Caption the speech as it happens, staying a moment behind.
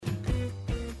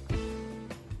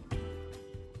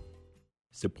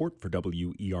Support for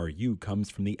WERU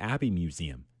comes from the Abbey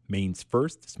Museum, Maine's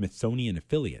first Smithsonian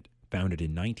affiliate, founded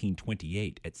in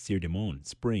 1928 at Sirdemont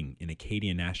Spring in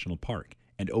Acadia National Park,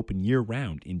 and open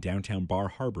year-round in downtown Bar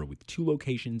Harbor with 2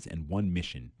 locations and 1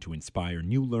 mission to inspire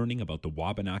new learning about the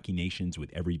Wabanaki Nations with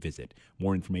every visit.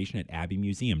 More information at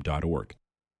abbeymuseum.org.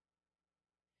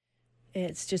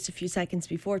 It's just a few seconds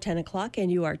before 10 o'clock, and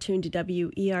you are tuned to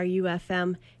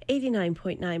WERU-FM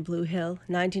 89.9 Blue Hill,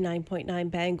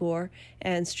 99.9 Bangor,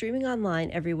 and streaming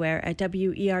online everywhere at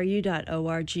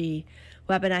weru.org.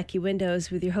 Wabanaki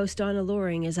Windows with your host Donna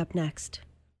Loring is up next.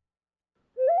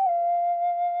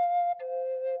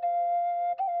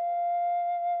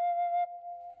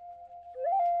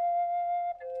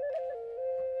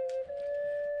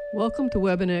 Welcome to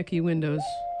Wabanaki Windows.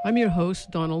 I'm your host,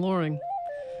 Donna Loring.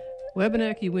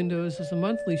 Wabanaki Windows is a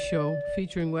monthly show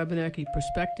featuring Wabanaki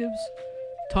perspectives,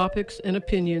 topics, and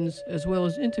opinions, as well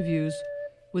as interviews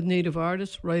with Native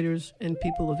artists, writers, and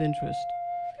people of interest.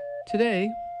 Today,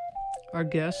 our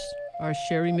guests are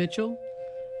Sherry Mitchell,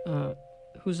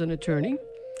 who's an attorney,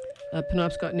 a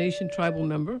Penobscot Nation tribal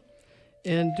member,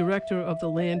 and director of the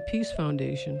Land Peace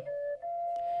Foundation.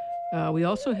 We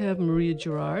also have Maria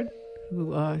Gerard,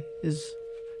 who is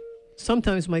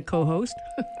sometimes my co-host,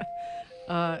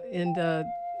 and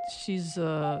she's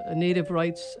a Native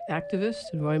rights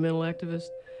activist, environmental activist,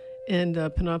 and a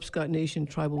Penobscot Nation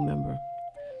tribal member.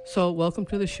 So welcome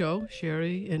to the show,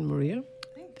 Sherry and Maria.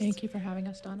 Thanks. Thank you for having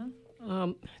us, Donna.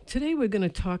 Today we're going to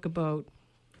talk about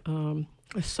a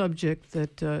subject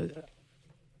that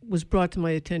was brought to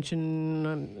my attention,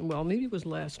 maybe it was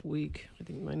last week. I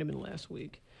think it might have been last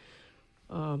week.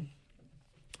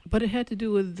 But it had to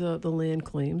do with the land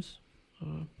claims.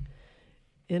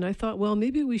 And I thought, well,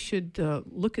 maybe we should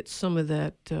look at some of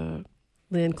that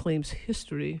land claims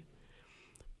history.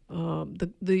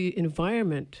 The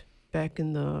environment back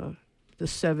in the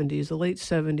 70s, the late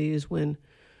 70s, when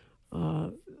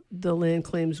the land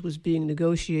claims was being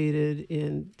negotiated,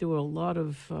 and there were a lot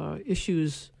of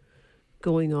issues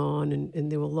going on, and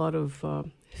there were a lot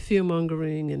of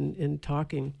fear-mongering and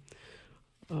talking.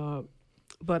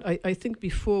 But I think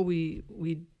before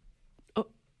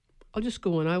I'll just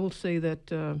go on. I will say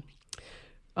that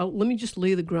let me just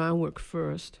lay the groundwork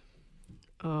first.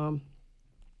 I'm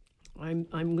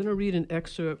going to read an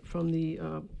excerpt from the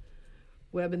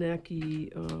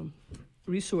Wabanaki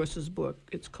Resources book.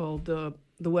 It's called The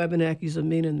Wabanakis of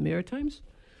Maine and the Maritimes,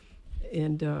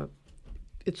 and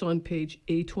it's on page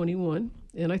A21,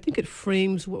 and I think it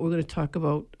frames what we're going to talk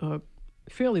about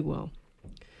fairly well.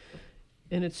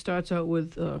 And it starts out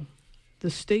with the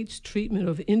state's treatment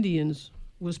of Indians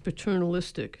was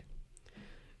paternalistic,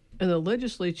 and the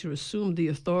legislature assumed the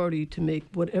authority to make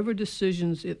whatever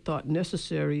decisions it thought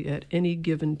necessary at any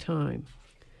given time.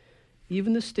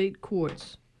 Even the state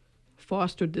courts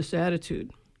fostered this attitude.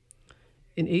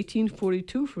 In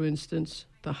 1842, for instance,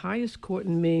 the highest court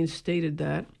in Maine stated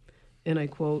that, and I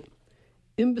quote,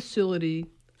 "Imbecility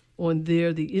on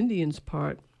the Indians'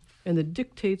 part, and the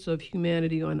dictates of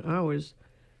humanity on ours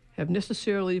have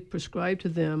necessarily prescribed to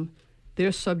them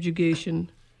their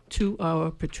subjugation to our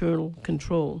paternal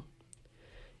control,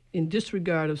 in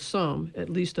disregard of some, at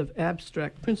least of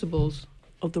abstract principles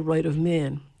of the right of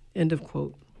man," end of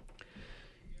quote.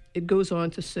 It goes on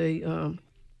to say,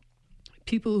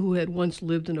 people who had once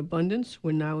lived in abundance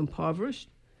were now impoverished,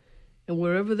 and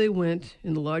wherever they went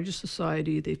in the larger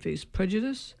society, they faced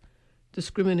prejudice,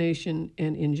 discrimination,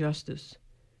 and injustice.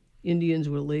 Indians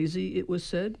were lazy, it was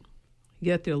said,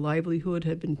 yet their livelihood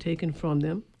had been taken from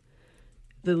them.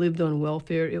 They lived on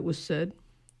welfare, it was said,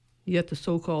 yet the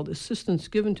so-called assistance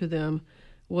given to them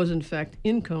was in fact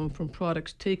income from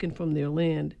products taken from their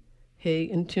land, hay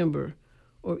and timber,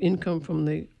 or income from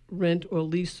the rent or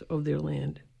lease of their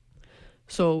land.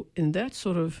 So in that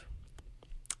sort of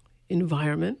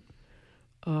environment,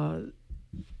 that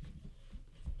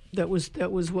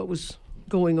was what was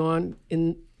going on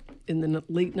in the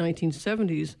late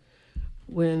 1970s,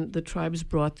 when the tribes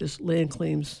brought this land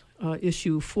claims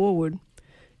issue forward.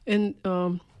 And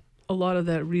a lot of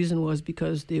that reason was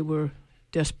because they were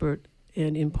desperate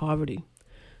and in poverty.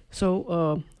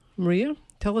 So, Maria,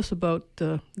 tell us about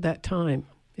that time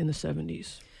in the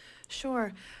 70s.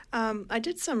 Sure. I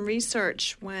did some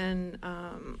research when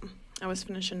I was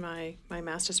finishing my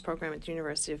master's program at the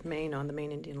University of Maine on the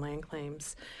Maine Indian land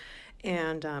claims.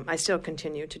 And I still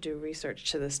continue to do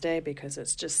research to this day because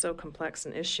it's just so complex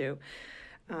an issue.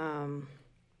 And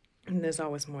there's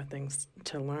always more things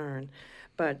to learn.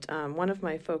 But one of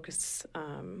my focus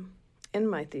in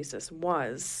my thesis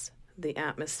was the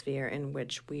atmosphere in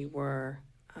which we were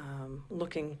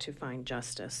looking to find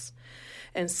justice.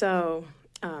 And so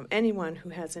anyone who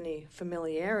has any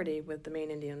familiarity with the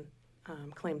Maine Indian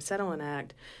Claims Settlement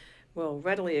Act will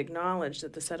readily acknowledge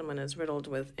that the settlement is riddled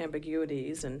with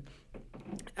ambiguities and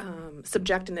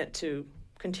subjecting it to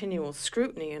continual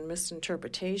scrutiny and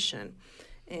misinterpretation.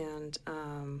 And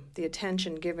the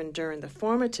attention given during the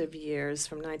formative years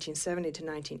from 1970 to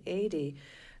 1980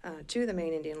 to the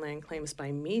Maine Indian land claims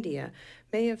by media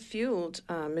may have fueled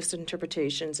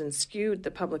misinterpretations and skewed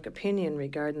the public opinion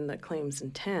regarding the claim's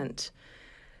intent.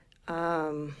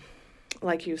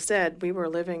 Like you said, we were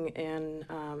living in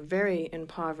very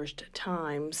impoverished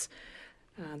times.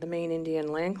 The Maine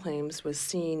Indian land claims was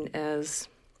seen as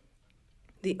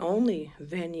the only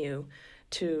venue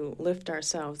to lift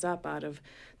ourselves up out of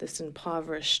this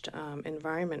impoverished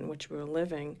environment in which we were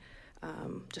living,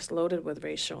 just loaded with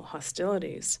racial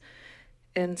hostilities.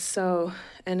 And so,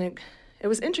 it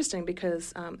was interesting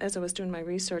because as I was doing my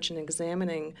research and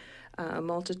examining a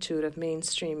multitude of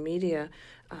mainstream media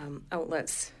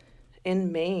outlets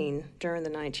in Maine during the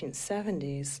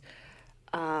 1970s,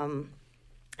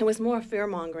 it was more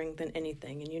fear-mongering than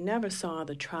anything, and you never saw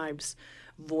the tribe's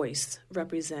voice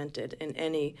represented in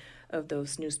any of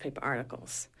those newspaper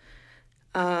articles.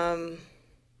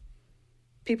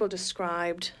 People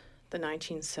described the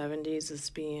 1970s as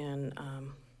being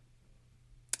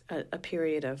a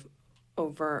period of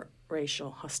overt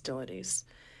racial hostilities.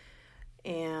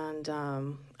 And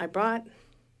I brought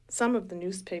some of the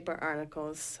newspaper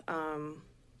articles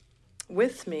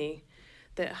with me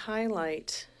that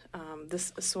highlight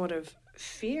this sort of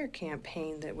fear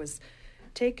campaign that was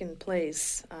taking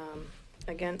place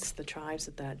against the tribes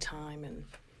at that time, and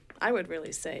I would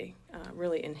really say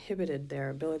really inhibited their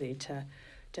ability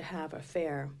to have a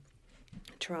fair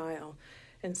trial.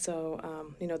 And so,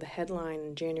 the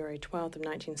headline January 12th of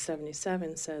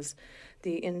 1977 says,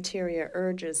 "The Interior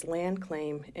urges land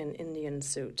claim in Indian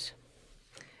suit."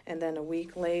 And then a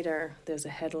week later, there's a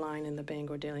headline in the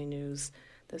Bangor Daily News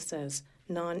that says,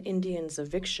 "Non-Indians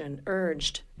eviction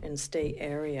urged in state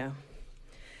area."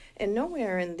 And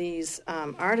nowhere in these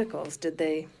articles did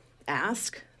they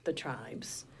ask the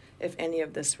tribes if any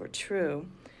of this were true.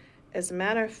 As a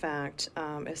matter of fact,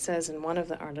 it says in one of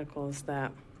the articles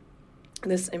that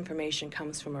this information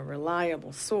comes from a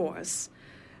reliable source,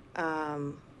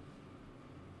 who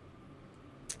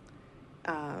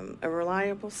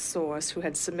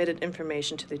had submitted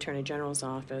information to the Attorney General's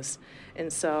office.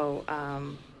 And so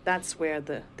that's where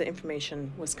the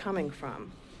information was coming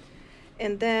from.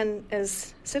 And then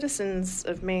as citizens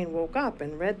of Maine woke up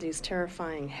and read these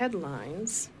terrifying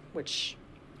headlines, which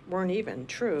weren't even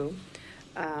true,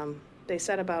 they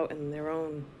set about in their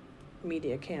own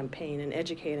media campaign and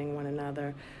educating one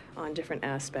another on different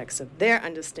aspects of their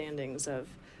understandings of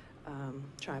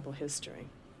tribal history.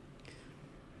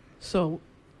 So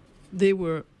they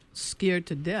were scared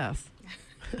to death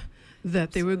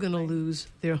that they were going to lose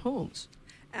their homes.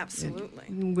 Absolutely.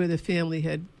 Where the family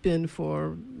had been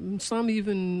for some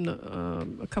even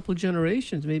a couple of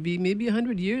generations, maybe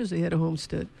 100 years they had a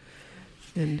homestead.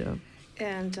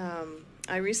 And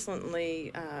I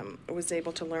recently was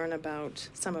able to learn about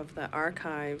some of the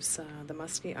archives. The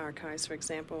Muskie archives, for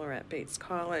example, are at Bates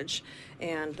College,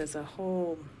 and there's a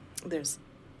whole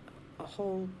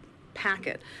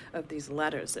packet of these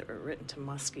letters that were written to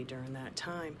Muskie during that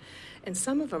time. And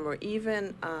some of them were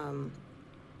even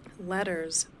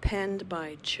letters penned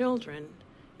by children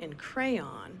in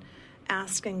crayon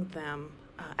asking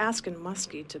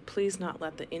Muskie to please not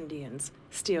let the Indians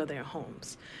steal their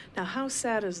homes. Now, how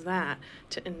sad is that,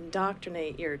 to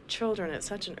indoctrinate your children at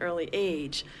such an early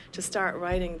age to start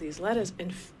writing these letters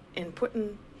and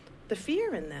putting the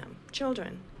fear in them,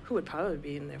 children who would probably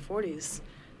be in their 40s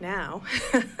now.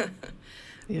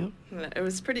 Yeah. It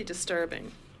was pretty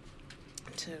disturbing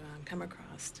to come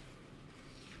across.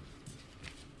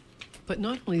 But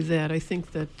not only that, I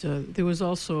think that there was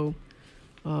also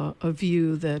a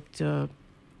view that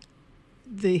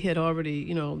they had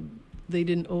already, they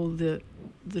didn't owe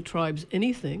the tribes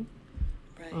anything,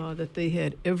 Right. That they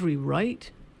had every right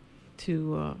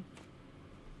to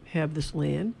have this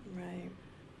land. Right.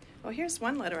 Well, here's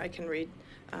one letter I can read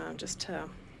just to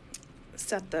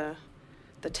set the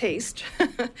taste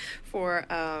for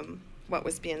what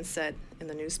was being said in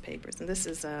the newspapers. And this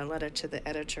is a letter to the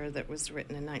editor that was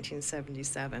written in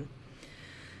 1977.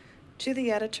 To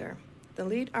the editor, the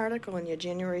lead article in your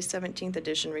January 17th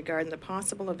edition regarding the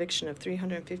possible eviction of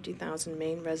 350,000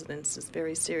 Maine residents is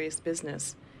very serious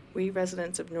business. We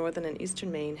residents of northern and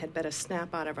eastern Maine had better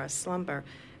snap out of our slumber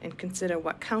and consider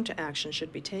what counteraction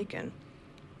should be taken.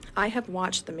 I have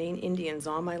watched the Maine Indians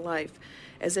all my life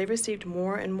as they received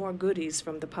more and more goodies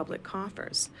from the public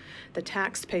coffers. The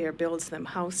taxpayer builds them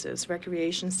houses,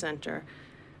 recreation center,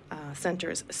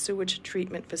 centers, sewage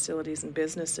treatment facilities, and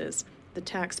businesses. The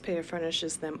taxpayer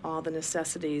furnishes them all the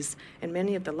necessities and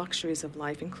many of the luxuries of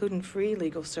life, including free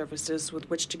legal services with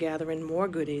which to gather in more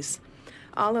goodies.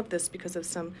 All of this because of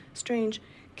some strange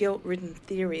guilt-ridden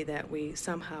theory that we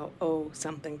somehow owe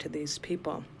something to these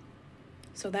people.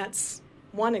 So that's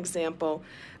one example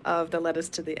of the letters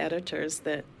to the editors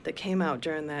that came out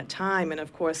during that time. And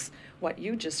of course, what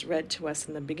you just read to us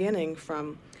in the beginning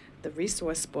from the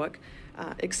resource book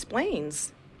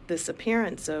explains this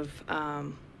appearance of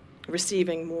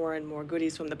receiving more and more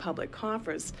goodies from the public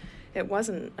coffers. It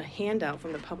wasn't a handout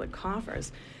from the public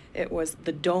coffers. It was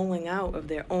the doling out of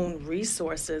their own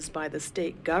resources by the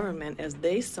state government as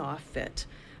they saw fit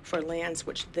for lands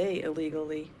which they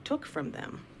illegally took from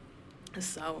them.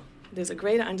 So there's a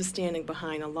greater understanding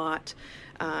behind a lot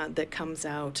that comes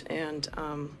out, and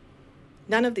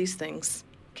none of these things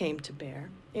came to bear.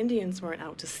 Indians weren't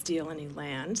out to steal any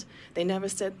land. They never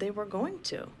said they were going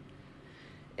to.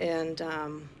 And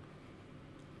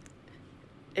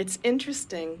it's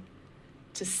interesting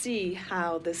to see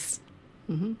how this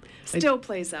still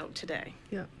plays out today.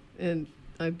 Yeah, and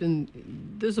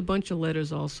there's a bunch of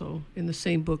letters also in the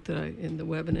same book in the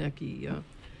Wabanaki,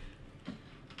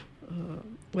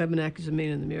 Wabanakis of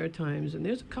Maine and the Maritimes, and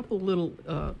there's a couple little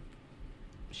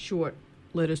short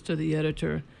letters to the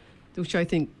editor, which I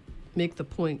think make the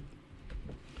point.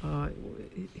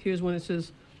 Here's one that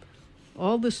says,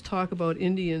 all this talk about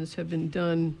Indians have been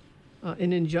done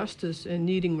in injustice and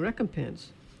needing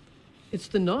recompense. It's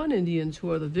the non-Indians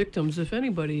who are the victims, if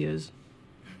anybody is.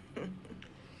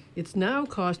 It's now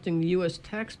costing the U.S.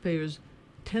 taxpayers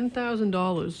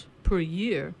 $10,000 per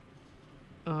year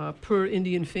per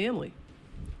Indian family.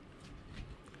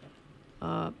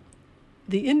 The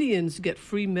Indians get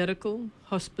free medical,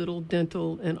 hospital,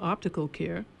 dental, and optical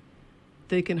care.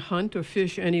 They can hunt or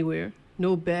fish anywhere,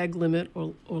 no bag limit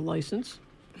or license.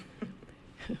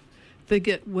 They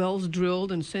get wells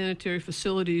drilled and sanitary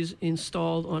facilities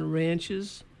installed on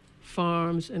ranches,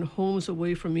 farms, and homes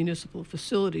away from municipal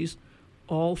facilities,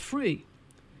 all free.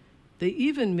 They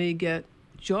even may get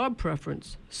job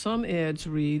preference. Some ads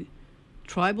read,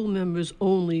 tribal members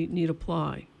only need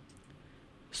apply.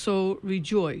 So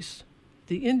rejoice.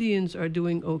 The Indians are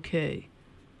doing okay.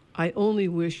 I only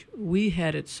wish we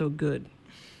had it so good.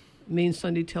 Maine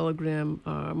Sunday Telegram,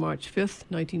 March 5th,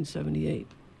 1978.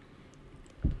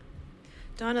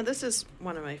 Donna, this is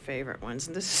one of my favorite ones,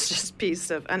 and this is just a piece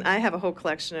of, and I have a whole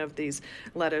collection of these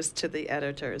letters to the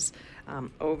editors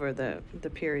over the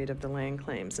period of the land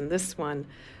claims, and this one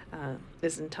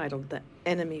is entitled The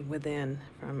Enemy Within,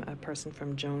 from a person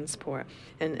from Jonesport.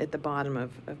 And at the bottom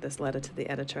of this letter to the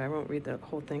editor, I won't read the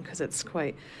whole thing because it's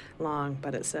quite long,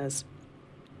 but it says,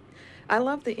 I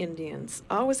love the Indians,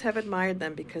 always have admired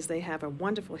them because they have a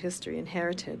wonderful history and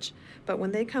heritage. But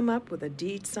when they come up with a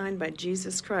deed signed by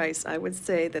Jesus Christ, I would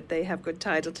say that they have good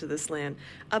title to this land.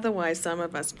 Otherwise, some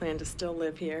of us plan to still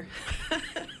live here.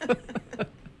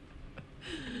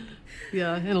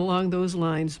 Yeah, and along those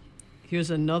lines,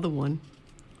 here's another one.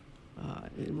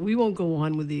 We won't go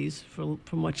on with these for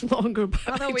much longer. But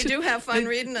although we do have fun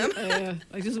reading them.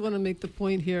 I just want to make the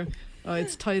point here.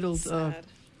 It's titled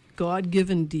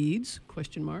God-Given Deeds, ?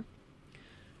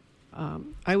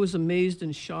 I was amazed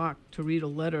and shocked to read a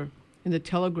letter in the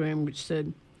Telegram which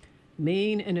said,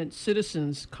 Maine and its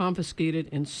citizens confiscated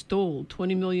and stole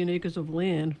 20 million acres of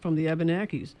land from the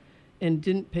Abenakis and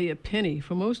didn't pay a penny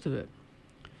for most of it.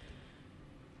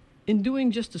 In doing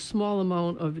just a small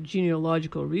amount of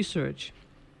genealogical research,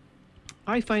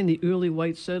 I find the early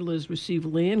white settlers received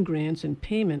land grants and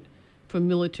payment for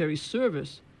military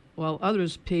service, while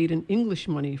others paid in English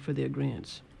money for their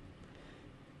grants.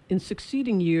 In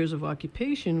succeeding years of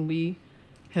occupation, we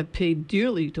have paid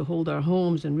dearly to hold our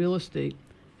homes and real estate.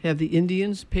 Have the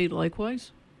Indians paid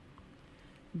likewise?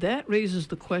 That raises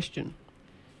the question,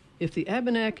 if the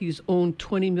Abenakis owned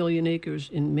 20 million acres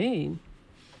in Maine,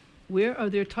 where are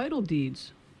their title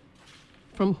deeds?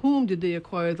 From whom did they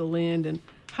acquire the land, and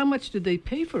how much did they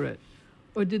pay for it?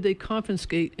 Or did they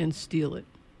confiscate and steal it?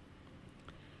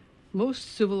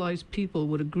 Most civilized people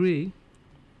would agree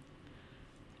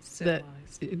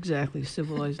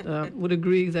civilized would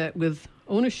agree that with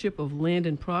ownership of land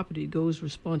and property goes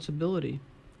responsibility.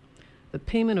 The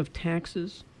payment of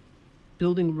taxes,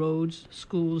 building roads,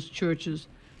 schools, churches,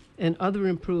 and other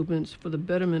improvements for the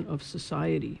betterment of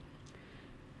society.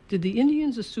 Did the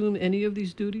Indians assume any of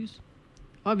these duties?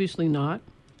 Obviously not,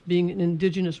 being an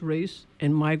indigenous race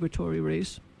and migratory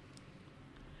race.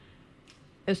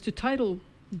 As to title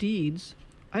deeds,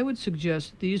 I would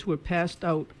suggest these were passed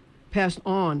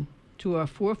on to our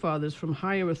forefathers from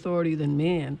higher authority than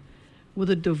man, with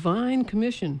a divine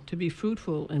commission to be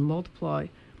fruitful and multiply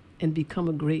and become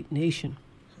a great nation.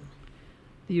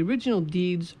 The original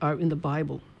deeds are in the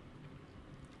Bible.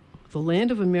 The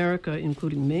land of America,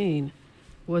 including Maine,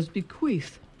 was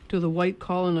bequeathed to the white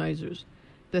colonizers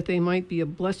that they might be a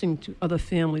blessing to other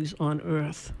families on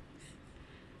earth.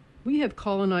 We have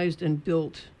colonized and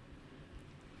built,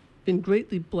 been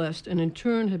greatly blessed, and in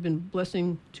turn have been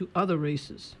blessing to other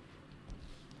races.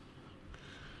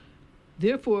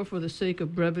 Therefore, for the sake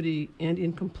of brevity and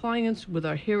in compliance with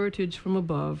our heritage from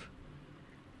above,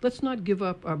 let's not give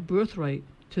up our birthright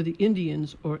to the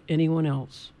Indians or anyone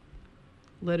else.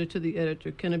 Letter to the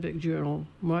editor, Kennebec Journal,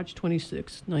 March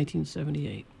 26,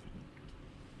 1978.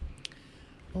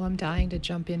 Well, I'm dying to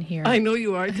jump in here. I know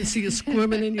you are. I can see you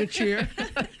squirming in your chair.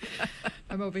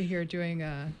 I'm over here doing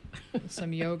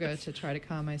some yoga to try to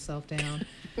calm myself down.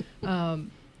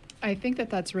 I think that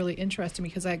that's really interesting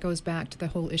because that goes back to the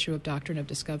whole issue of doctrine of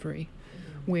discovery,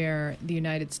 where the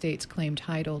United States claimed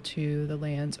title to the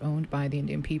lands owned by the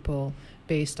Indian people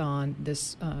based on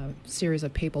this series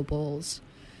of papal bulls,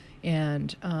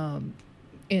 and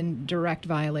in direct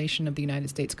violation of the United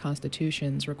States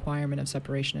Constitution's requirement of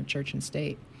separation of church and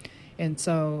state. And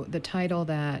so the title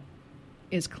that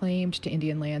is claimed to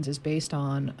Indian lands is based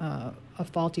on a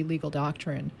faulty legal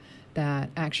doctrine that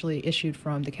actually issued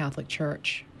from the Catholic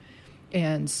Church.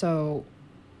 And so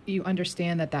you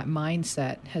understand that that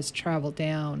mindset has traveled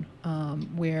down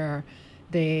where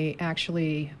they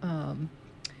actually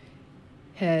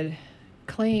had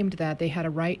claimed that they had a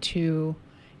right to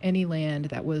any land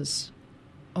that was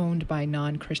owned by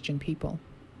non-Christian people,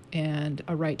 and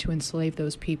a right to enslave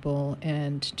those people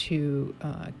and to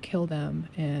kill them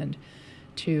and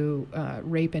to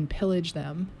rape and pillage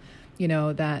them. You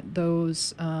know, that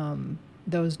those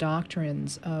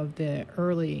doctrines of the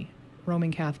early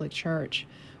Roman Catholic Church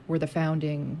were the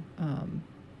founding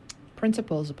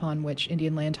principles upon which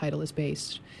Indian land title is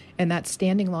based. And that's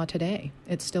standing law today.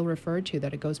 It's still referred to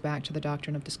that it goes back to the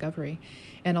doctrine of discovery.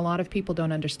 And a lot of people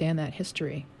don't understand that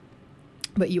history.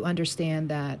 But you understand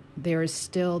that there is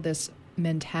still this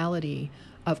mentality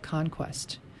of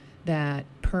conquest that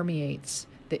permeates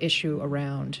the issue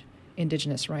around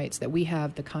indigenous rights, that we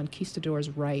have the conquistador's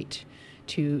right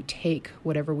to take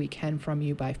whatever we can from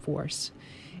you by force.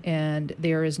 And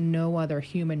there is no other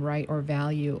human right or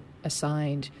value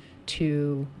assigned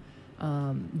to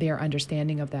their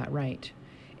understanding of that right.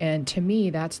 And to me,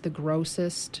 that's the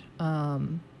grossest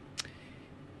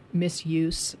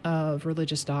misuse of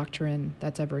religious doctrine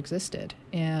that's ever existed.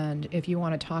 And if you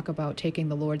want to talk about taking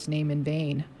the Lord's name in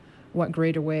vain, what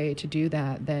greater way to do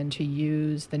that than to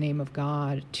use the name of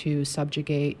God to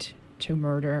subjugate, to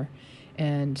murder,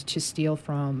 and to steal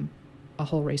from a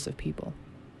whole race of people?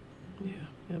 Yeah,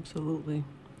 absolutely.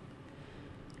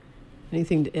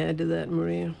 Anything to add to that,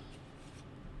 Maria?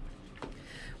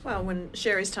 Well, when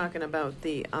Sherry's talking about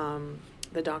the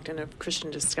doctrine of Christian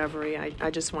discovery,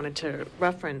 I just wanted to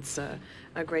reference a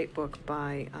great book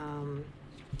by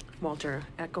Walter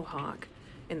Echohawk,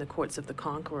 In the Courts of the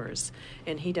Conquerors,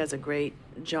 and he does a great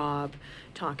job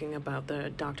talking about the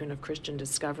doctrine of Christian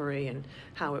discovery and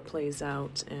how it plays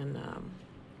out in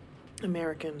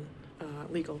American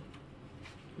legal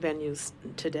venues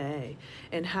today,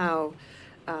 and how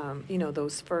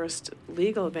those first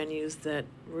legal venues that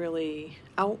really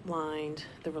outlined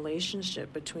the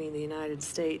relationship between the United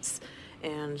States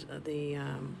and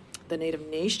the Native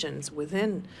nations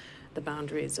within the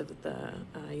boundaries of the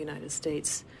United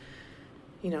States.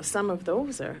 Some of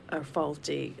those are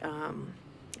faulty.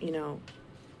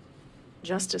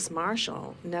 Justice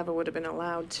Marshall never would have been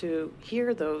allowed to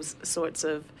hear those sorts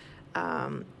of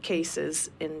cases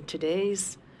in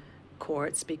today's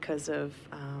courts because of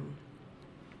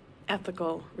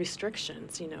ethical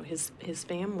restrictions. His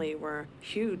family were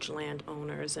huge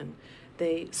landowners, and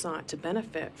they sought to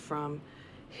benefit from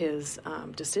his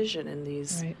decision in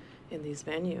these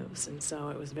venues, and so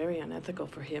it was very unethical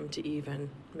for him to even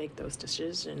make those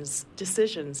decisions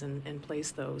and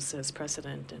place those as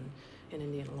precedent in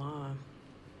Indian law.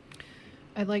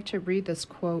 I'd like to read this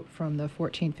quote from the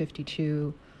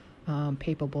 1452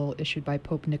 papal bull issued by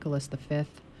Pope Nicholas V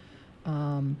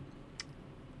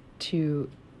to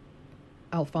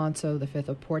Alfonso V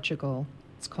of Portugal.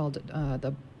 It's called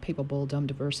the papal bull Dum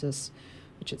Diversus,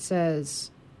 which it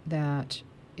says that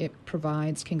it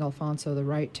provides King Alfonso the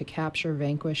right to capture,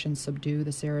 vanquish, and subdue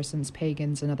the Saracens,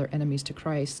 pagans, and other enemies to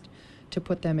Christ, to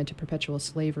put them into perpetual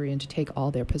slavery, and to take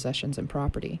all their possessions and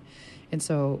property. And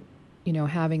so,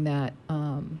 having that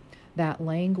that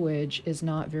language is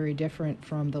not very different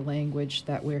from the language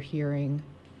that we're hearing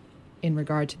in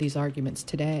regard to these arguments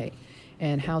today.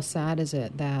 And how sad is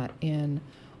it that in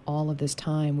all of this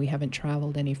time, we haven't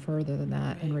traveled any further than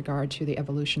that in regard to the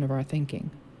evolution of our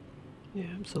thinking. Yeah,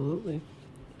 absolutely.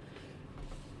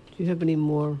 Do you have any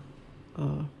more?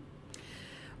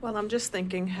 Well, I'm just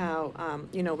thinking how,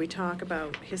 we talk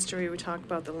about history, we talk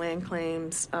about the land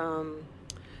claims,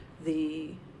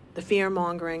 the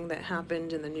fear-mongering that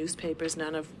happened in the newspapers,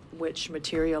 none of which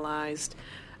materialized,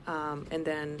 and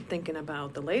then thinking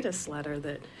about the latest letter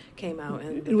that came out.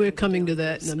 And we're coming to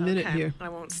that in a minute here. I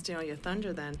won't steal your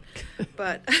thunder then.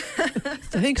 But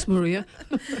Thanks, Maria.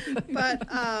 But,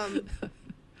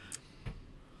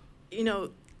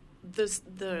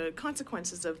 the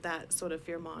consequences of that sort of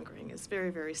fear-mongering is very,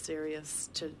 very serious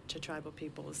to tribal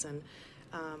peoples. And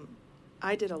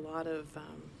I did a lot of,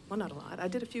 not a lot, I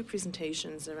did a few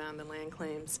presentations around the land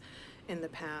claims in the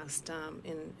past,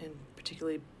 in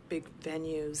particularly big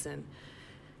venues. And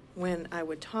when I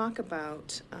would talk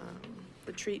about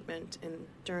the treatment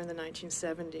during the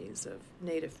 1970s of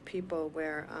Native people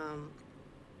where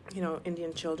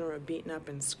Indian children were beaten up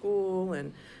in school,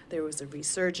 and there was a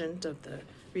resurgence of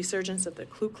the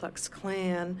Ku Klux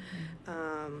Klan,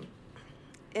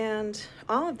 and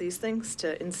all of these things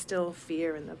to instill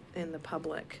fear in the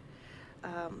public.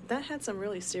 That had some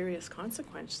really serious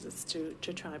consequences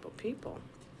to tribal people.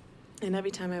 And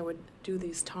every time I would do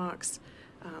these talks,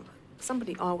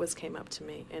 somebody always came up to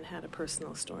me and had a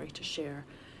personal story to share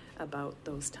about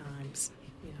those times.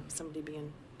 Somebody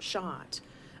being shot.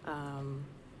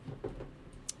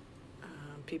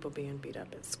 People being beat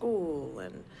up at school,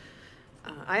 and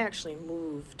I actually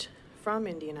moved from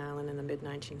Indian Island in the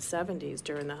mid-1970s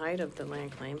during the height of the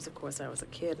land claims. Of course, I was a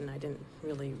kid and I didn't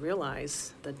really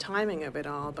realize the timing of it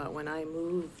all, but when I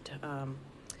moved,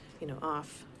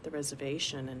 off the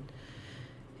reservation and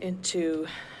into,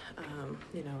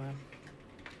 a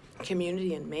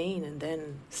community in Maine, and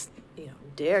then,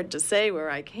 dared to say where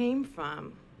I came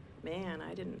from, man,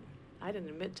 I didn't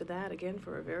admit to that again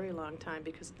for a very long time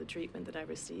because of the treatment that I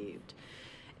received.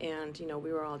 And,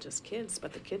 we were all just kids,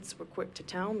 but the kids were quick to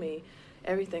tell me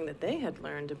everything that they had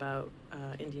learned about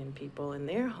Indian people in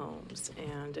their homes.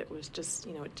 And it was just,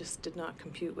 it just did not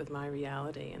compute with my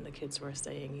reality. And the kids were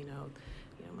saying,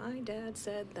 my dad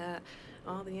said that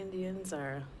all the Indians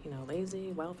are,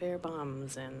 lazy welfare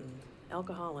bums and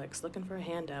alcoholics looking for a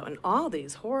handout, and all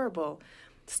these horrible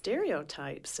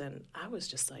stereotypes. And I was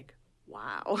just like,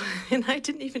 wow. And I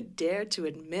didn't even dare to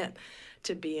admit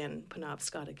to being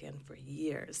Penobscot again for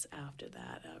years after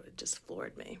that. It just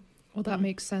floored me. Well, that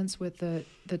makes sense with the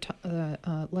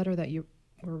letter that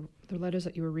the letters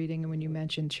that you were reading, and when you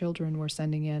mentioned children were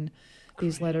sending in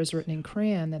these letters written in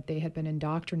crayon that they had been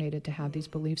indoctrinated to have these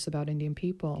beliefs about Indian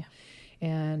people. Yeah.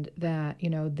 And that,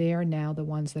 they're now the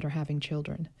ones that are having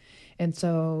children. And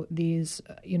so these,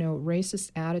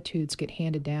 racist attitudes get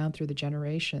handed down through the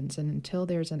generations. And until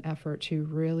there's an effort to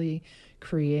really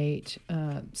create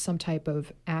some type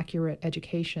of accurate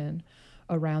education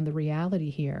around the reality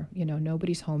here,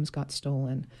 nobody's homes got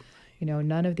stolen.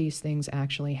 None of these things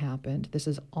actually happened. This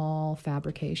is all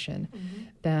fabrication. Mm-hmm.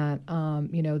 That,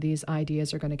 these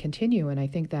ideas are going to continue. And I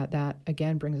think that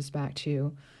again, brings us back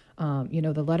to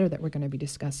the letter that we're going to be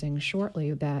discussing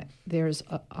shortly, that there's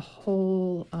a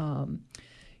whole,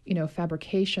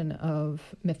 fabrication of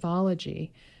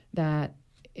mythology that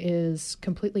is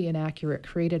completely inaccurate,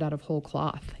 created out of whole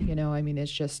cloth.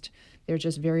 There's just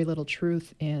very little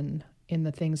truth in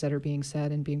the things that are being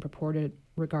said and being purported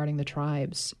regarding the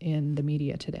tribes in the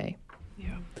media today.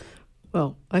 Yeah.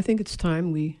 Well, I think it's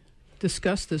time we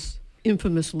discuss this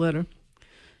infamous letter.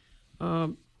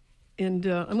 And I'm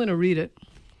going to read it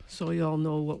so you all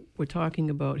know what we're talking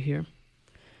about here.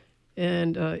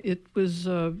 And it was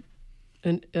an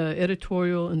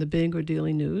editorial in the Bangor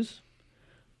Daily News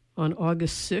on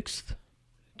August 6th,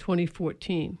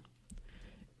 2014.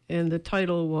 And the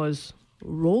title was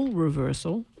Role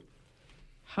Reversal: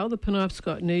 How the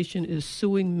Penobscot Nation is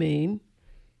Suing Maine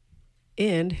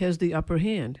and Has the Upper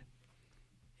Hand.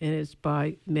 And it's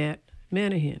by Matt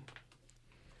Manahan.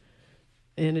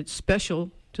 And it's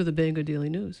special to the Bangor Daily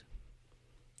News.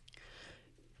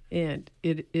 And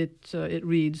it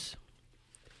reads,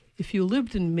 if you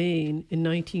lived in Maine in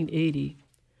 1980,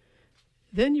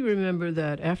 then you remember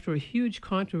that after a huge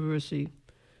controversy,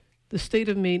 the state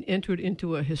of Maine entered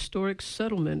into a historic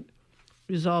settlement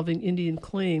resolving Indian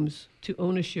claims to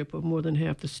ownership of more than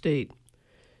half the state,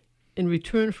 in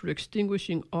return for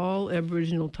extinguishing all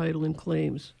Aboriginal title and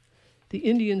claims. The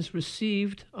Indians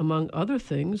received, among other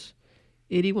things,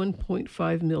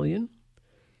 $81.5 million,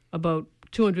 about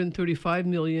 $235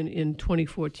 million in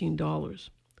 2014 dollars.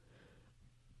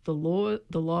 The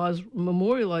laws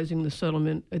memorializing the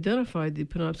settlement identified the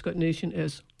Penobscot Nation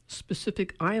as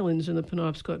specific islands in the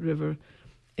Penobscot River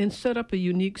and set up a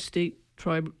unique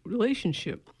state-tribe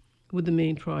relationship with the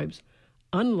Maine tribes,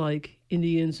 unlike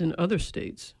Indians in other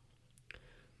states,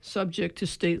 subject to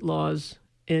state laws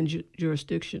and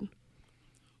jurisdiction.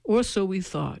 Or so we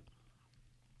thought.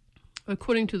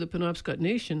 According to the Penobscot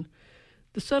Nation,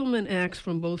 the settlement acts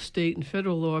from both state and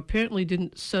federal law apparently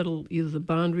didn't settle either the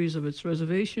boundaries of its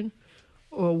reservation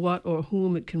or what or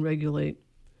whom it can regulate.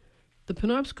 The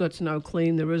Penobscots now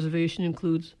claim the reservation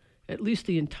includes at least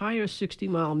the entire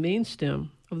 60-mile main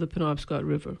stem of the Penobscot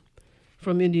River,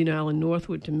 from Indian Island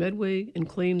northward to Medway, and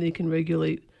claim they can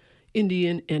regulate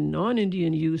Indian and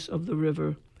non-Indian use of the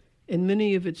river and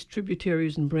many of its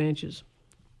tributaries and branches.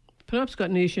 The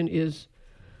Penobscot Nation is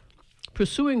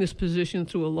pursuing this position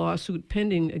through a lawsuit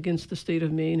pending against the state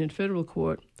of Maine in federal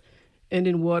court, and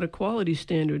in water quality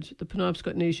standards the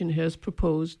Penobscot Nation has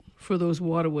proposed for those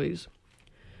waterways.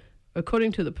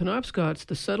 According to the Penobscots,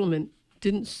 the settlement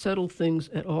didn't settle things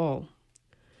at all.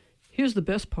 Here's the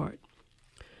best part.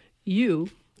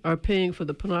 You are paying for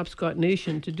the Penobscot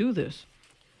Nation to do this.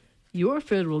 Your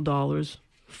federal dollars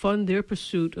fund their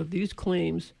pursuit of these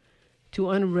claims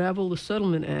to unravel the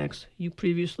settlement acts you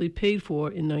previously paid for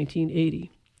in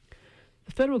 1980.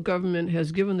 The federal government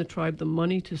has given the tribe the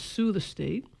money to sue the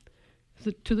state,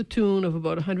 to the tune of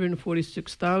about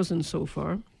 $146,000 so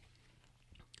far.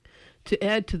 To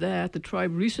add to that, the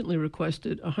tribe recently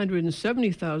requested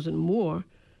 $170,000 more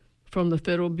from the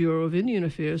Federal Bureau of Indian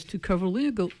Affairs to cover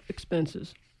legal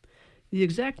expenses. The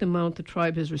exact amount the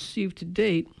tribe has received to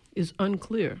date is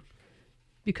unclear,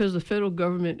 because the federal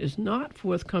government is not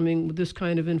forthcoming with this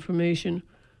kind of information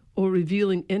or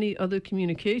revealing any other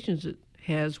communications it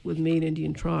has with Maine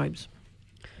Indian tribes.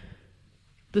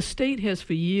 The state has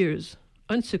for years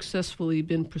unsuccessfully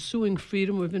been pursuing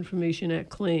Freedom of Information Act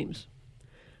claims.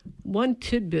 One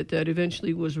tidbit that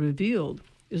eventually was revealed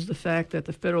is the fact that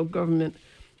the federal government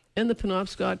and the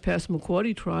Penobscot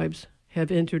Passamaquoddy tribes have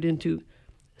entered into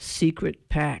secret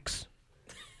pacts.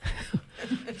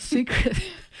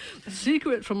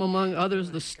 Secret from, among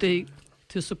others, the state,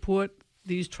 to support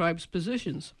these tribes'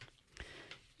 positions.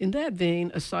 In that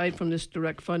vein, aside from this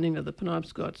direct funding of the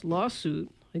Penobscots'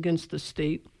 lawsuit against the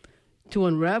state to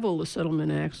unravel the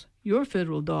settlement acts, your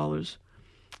federal dollars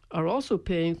are also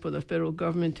paying for the federal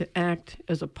government to act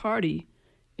as a party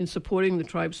in supporting the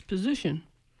tribe's position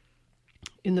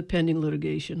in the pending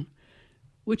litigation,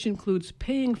 which includes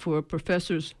paying for a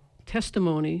professor's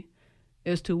testimony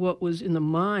as to what was in the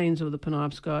minds of the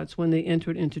Penobscots when they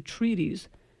entered into treaties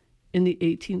in the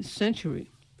 18th century,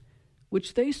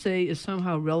 which they say is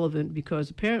somehow relevant because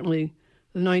apparently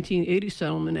the 1980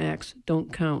 settlement acts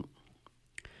don't count.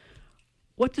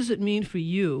 What does it mean for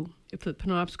you if the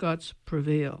Penobscots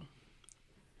prevail?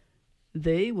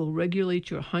 They will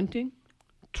regulate your hunting,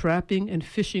 trapping, and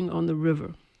fishing on the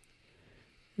river.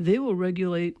 They will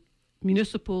regulate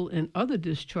municipal and other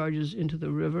discharges into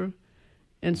the river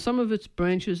and some of its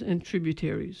branches and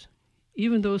tributaries,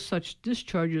 even though such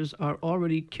discharges are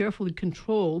already carefully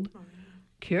controlled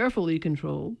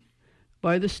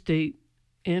by the state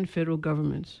and federal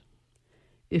governments.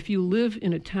 If you live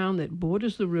in a town that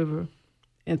borders the river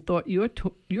and thought your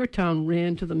town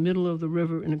ran to the middle of the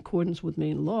river in accordance with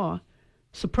Maine law,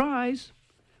 surprise!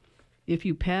 If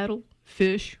you paddle,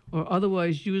 fish, or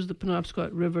otherwise use the Penobscot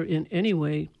River in any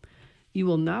way, you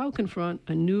will now confront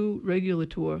a new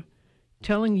regulator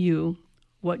telling you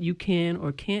what you can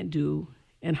or can't do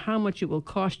and how much it will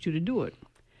cost you to do it.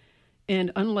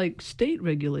 And unlike state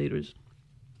regulators,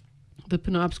 the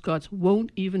Penobscots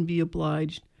won't even be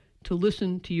obliged to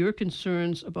listen to your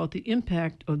concerns about the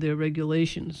impact of their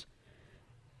regulations.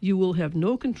 You will have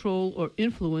no control or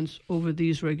influence over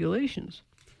these regulations.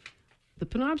 The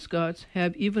Penobscots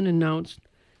have even announced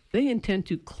they intend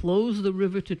to close the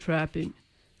river to trapping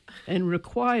and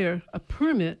require a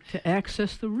permit to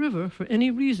access the river for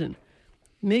any reason,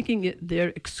 making it their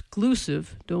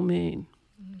exclusive domain.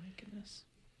 Oh my goodness.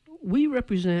 We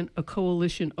represent a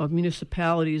coalition of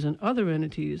municipalities and other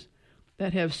entities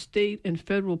that have state and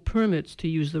federal permits to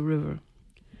use the river.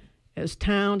 As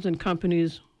towns and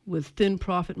companies with thin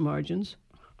profit margins,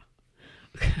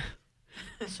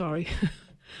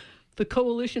 the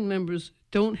coalition members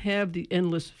don't have the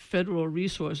endless federal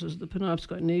resources the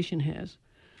Penobscot Nation has.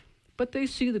 But they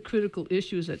see the critical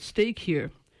issues at stake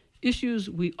here, issues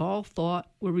we all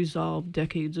thought were resolved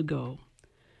decades ago.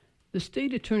 The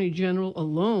State Attorney General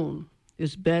alone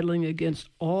is battling against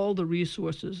all the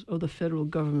resources of the federal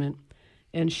government,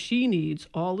 and she needs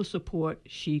all the support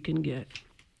she can get.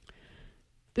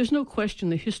 There's no question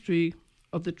the history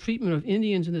of the treatment of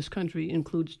Indians in this country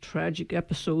includes tragic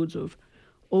episodes of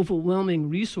overwhelming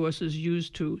resources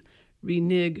used to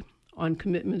renege on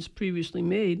commitments previously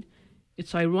made,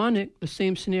 it's ironic the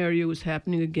same scenario is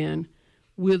happening again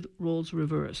with roles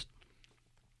reversed.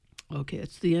 Okay,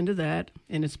 it's the end of that,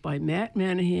 and it's by Matt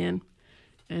Manahan,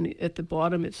 and at the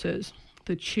bottom it says,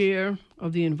 the chair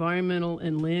of the Environmental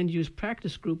and Land Use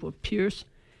Practice Group of Pierce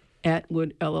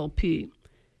Atwood LLP.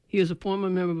 He is a former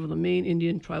member of the Maine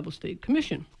Indian Tribal State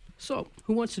Commission. So,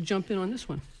 who wants to jump in on this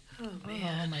one? Oh,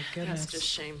 man. Oh, my goodness. That's just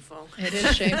shameful. It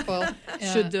is shameful.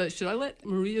 Yeah. Should I let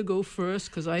Maria go first?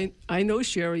 Because I know,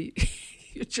 Sherry,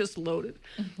 you're just loaded.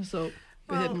 So,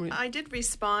 go ahead, Maria. I did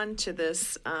respond to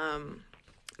this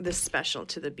this special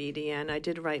to the BDN. I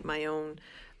did write my own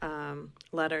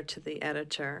letter to the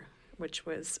editor, which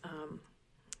was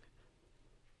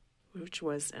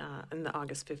in the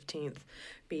August 15th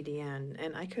BDN,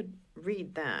 and I could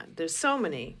read that. There's so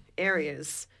many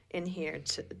areas in here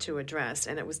to address,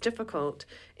 and it was difficult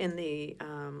in the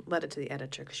letter to the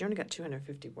editor because you only got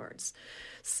 250 words.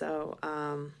 So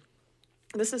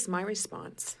this is my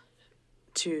response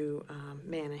to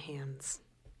Manahan's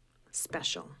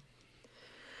special.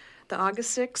 The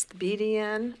August 6th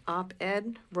BDN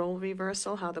op-ed, Role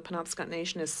Reversal, How the Penobscot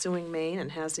Nation is Suing Maine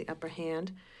and Has the Upper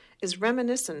Hand, is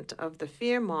reminiscent of the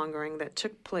fear-mongering that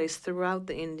took place throughout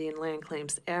the Indian land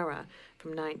claims era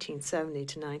from 1970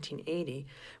 to 1980,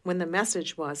 when the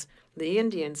message was, the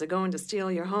Indians are going to steal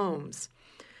your homes.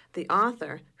 The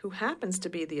author, who happens to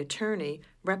be the attorney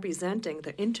representing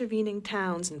the intervening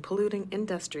towns and polluting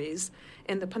industries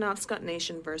in the Penobscot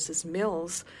Nation versus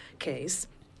Mills case,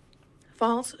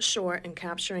 falls short in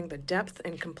capturing the depth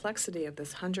and complexity of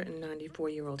this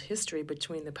 194-year-old history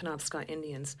between the Penobscot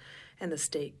Indians and the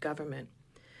state government.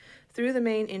 Through the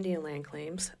Maine Indian land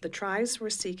claims, the tribes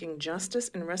were seeking justice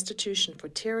and restitution for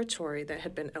territory that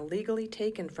had been illegally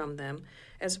taken from them,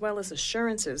 as well as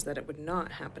assurances that it would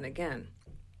not happen again.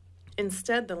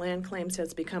 Instead, the land claims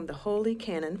has become the holy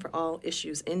canon for all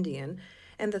issues Indian,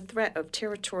 and the threat of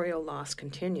territorial loss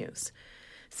continues.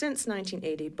 Since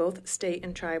 1980, both state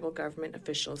and tribal government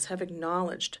officials have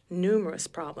acknowledged numerous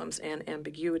problems and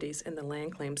ambiguities in the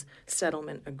land claims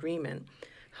settlement agreement.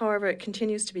 However, it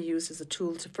continues to be used as a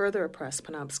tool to further oppress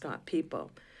Penobscot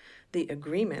people. The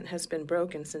agreement has been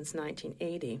broken since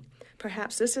 1980.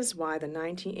 Perhaps this is why the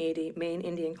 1980 Maine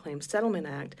Indian Claims Settlement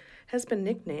Act has been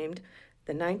nicknamed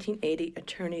the 1980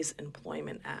 Attorneys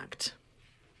Employment Act.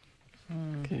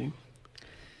 Okay.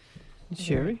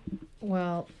 Sherry?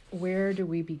 Well, where do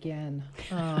we begin?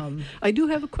 I do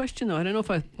have a question, though. I don't know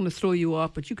if I want to throw you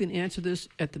off, but you can answer this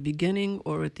at the beginning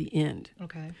or at the end.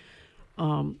 Okay.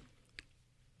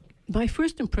 My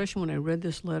first impression when I read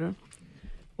this letter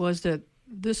was that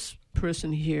this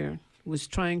person here was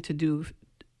trying to do,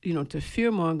 to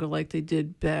fearmonger like they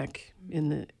did back in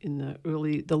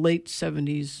the late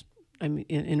 70s,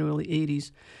 in early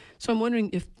 80s. So I'm wondering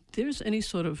if there's any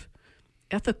sort of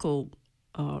ethical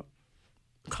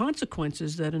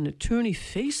consequences that an attorney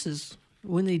faces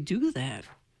when they do that.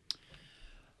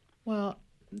 Well,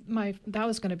 that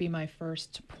was going to be my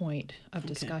first point of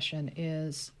discussion,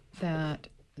 is that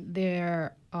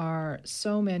there are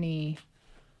so many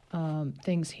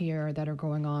things here that are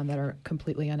going on that are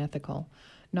completely unethical.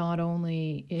 Not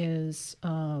only is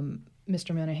Mr.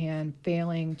 Manahan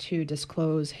failing to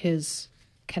disclose his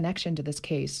connection to this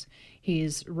case,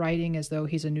 he's writing as though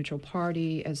he's a neutral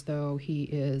party, as though he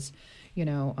is,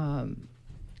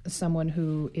 someone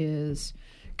who is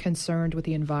concerned with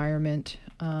the environment,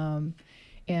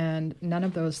 and none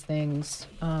of those things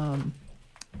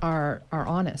are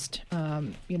honest.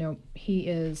 He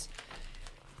is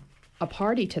a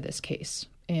party to this case,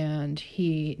 and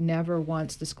he never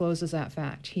once discloses that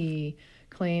fact. He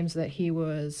claims that he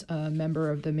was a member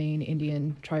of the Maine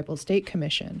Indian Tribal State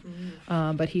Commission,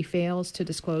 but he fails to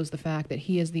disclose the fact that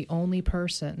he is the only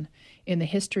person in the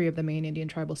history of the Maine Indian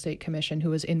Tribal State Commission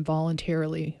who was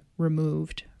involuntarily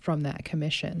removed from that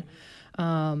commission.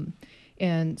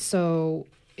 And so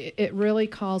it really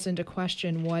calls into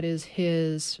question what is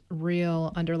his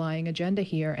real underlying agenda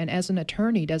here. And as an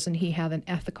attorney, doesn't he have an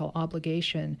ethical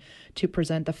obligation to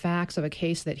present the facts of a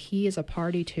case that he is a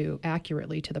party to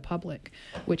accurately to the public,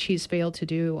 which he's failed to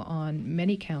do on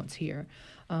many counts here?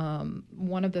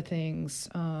 One of the things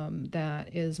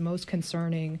that is most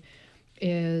concerning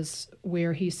is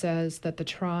where he says that the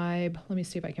tribe, let me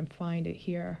see if I can find it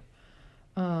here,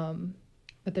 that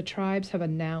the tribes have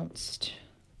announced...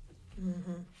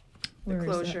 The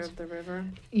closure of the river?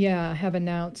 Yeah, have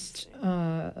announced,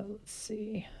 let's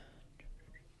see.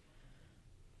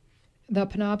 The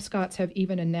Penobscots have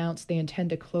even announced they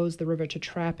intend to close the river to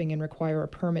trapping and require a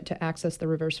permit to access the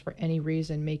rivers for any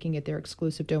reason, making it their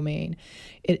exclusive domain.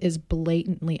 It is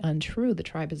blatantly untrue. The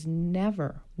tribe has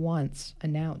never once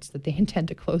announced that they intend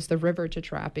to close the river to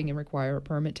trapping and require a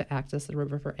permit to access the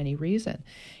river for any reason.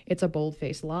 It's a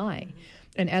bold-faced lie.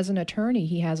 And as an attorney,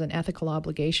 he has an ethical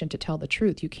obligation to tell the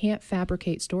truth. You can't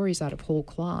fabricate stories out of whole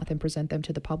cloth and present them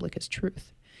to the public as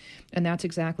truth. And that's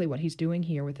exactly what he's doing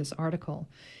here with this article.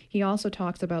 He also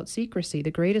talks about secrecy.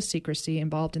 The greatest secrecy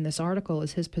involved in this article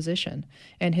is his position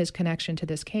and his connection to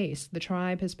this case. The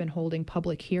tribe has been holding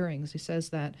public hearings. He says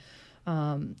that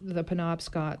the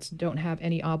Penobscots don't have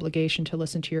any obligation to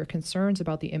listen to your concerns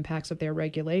about the impacts of their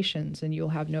regulations, and you'll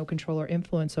have no control or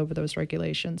influence over those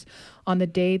regulations. On the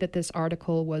day that this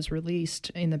article was released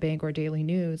in the Bangor Daily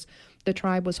News, the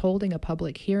tribe was holding a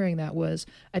public hearing that was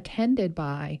attended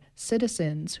by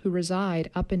citizens who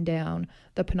reside up and down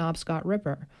the Penobscot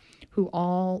River, who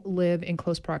all live in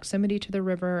close proximity to the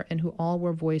river and who all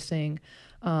were voicing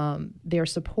their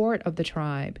support of the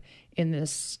tribe in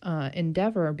this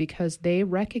endeavor, because they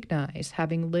recognize,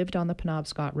 having lived on the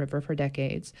Penobscot River for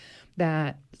decades,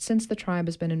 that since the tribe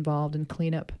has been involved in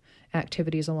cleanup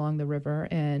activities along the river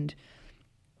and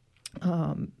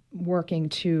working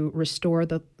to restore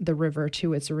the river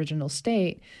to its original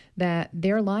state, that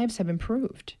their lives have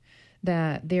improved,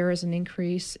 that there is an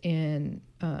increase in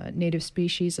native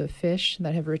species of fish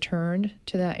that have returned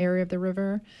to that area of the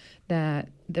river, that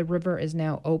the river is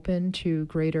now open to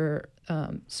greater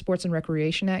sports and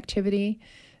recreation activity,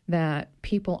 that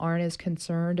people aren't as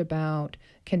concerned about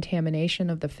contamination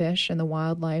of the fish and the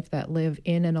wildlife that live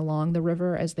in and along the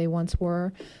river as they once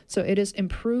were. So it has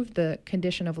improved the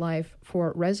condition of life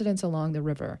for residents along the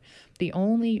river. The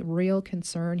only real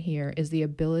concern here is the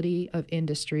ability of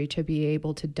industry to be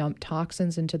able to dump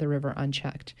toxins into the river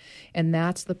unchecked. And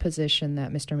that's the position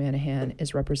that Mr. Manahan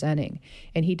is representing.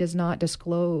 And he does not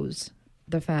disclose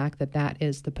the fact that that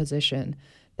is the position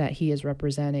that he is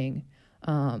representing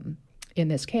in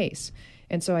this case.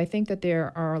 And so I think that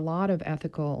there are a lot of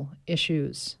ethical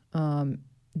issues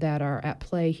that are at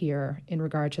play here in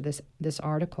regard to this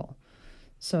article.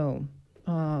 So,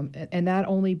 and that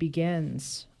only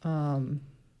begins, that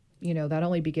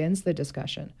only begins the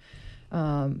discussion.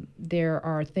 There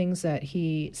are things that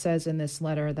he says in this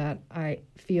letter that I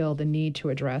feel the need to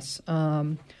address.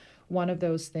 One of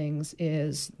those things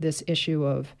is this issue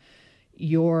of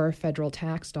your federal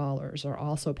tax dollars are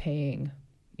also paying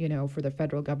for the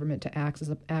federal government to act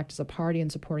as a party in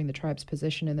supporting the tribe's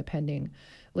position in the pending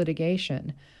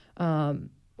litigation.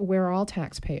 We're all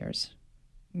taxpayers.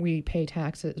 We pay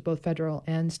taxes, both federal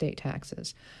and state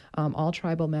taxes. All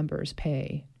tribal members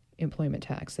pay employment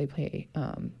tax. They pay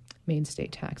main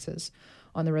state taxes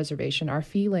on the reservation. Our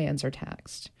fee lands are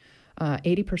taxed.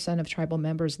 80% of tribal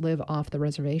members live off the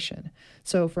reservation.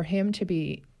 So for him to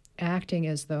be acting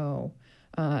as though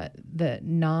the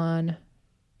non-Native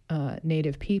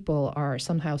people are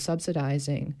somehow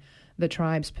subsidizing the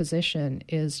tribe's position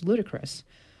is ludicrous.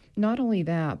 Not only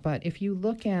that, but if you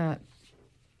look at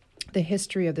the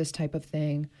history of this type of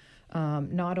thing,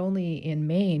 not only in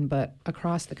Maine, but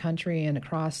across the country and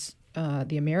across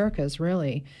the Americas,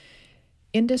 really,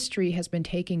 industry has been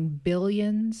taking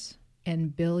billions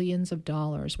and billions of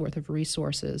dollars worth of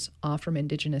resources off from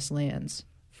indigenous lands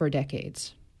for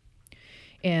decades.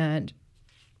 And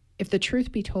if the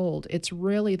truth be told, it's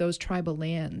really those tribal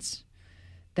lands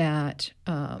that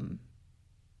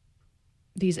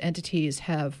these entities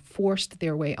have forced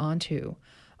their way onto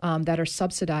that are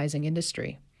subsidizing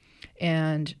industry.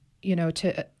 And,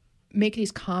 to make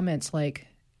these comments like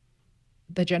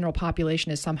the general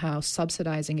population is somehow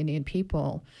subsidizing Indian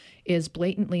people is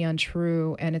blatantly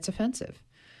untrue, and it's offensive.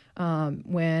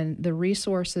 When the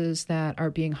resources that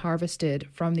are being harvested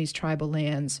from these tribal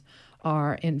lands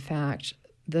are, in fact,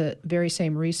 the very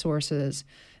same resources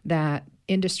that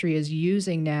industry is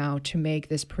using now to make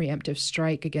this preemptive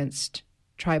strike against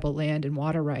tribal land and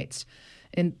water rights.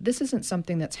 And this isn't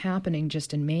something that's happening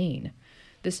just in Maine.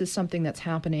 This is something that's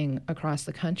happening across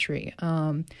the country.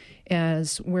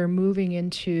 As we're moving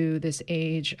into this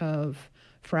age of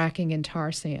fracking and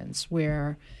tar sands,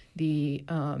 where the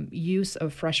use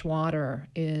of fresh water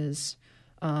is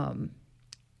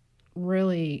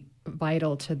really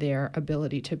vital to their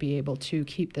ability to be able to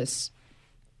keep this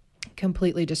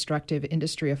completely destructive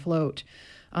industry afloat.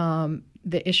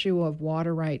 The issue of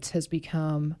water rights has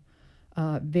become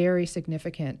very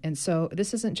significant. And so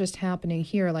this isn't just happening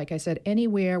here. Like I said,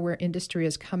 anywhere where industry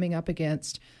is coming up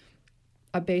against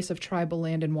a base of tribal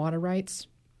land and water rights,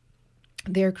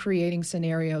 they're creating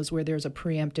scenarios where there's a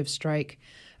preemptive strike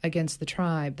against the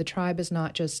tribe. The tribe is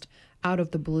not just out of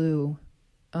the blue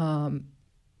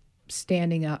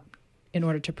standing up in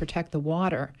order to protect the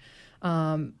water.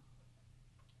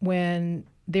 When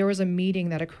there was a meeting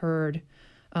that occurred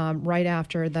right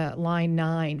after the Line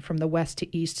 9 from the west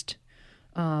to east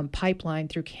pipeline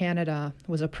through Canada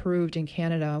was approved in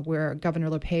Canada, where Governor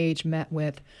LePage met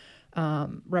with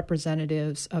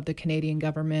representatives of the Canadian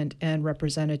government and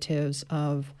representatives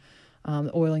of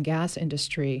the oil and gas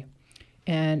industry.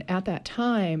 And at that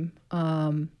time,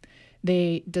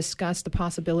 they discussed the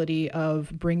possibility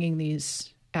of bringing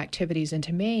these activities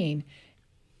into Maine.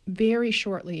 Very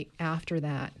shortly after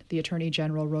that, the Attorney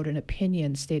General wrote an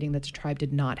opinion stating that the tribe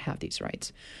did not have these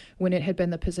rights, when it had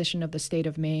been the position of the state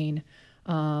of Maine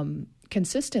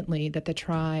consistently that the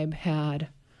tribe had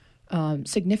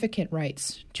significant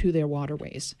rights to their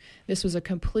waterways. This was a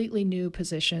completely new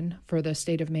position for the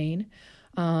state of Maine.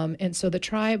 And so the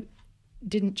tribe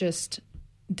didn't just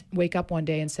wake up one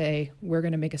day and say, we're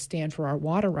going to make a stand for our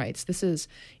water rights. This is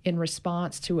in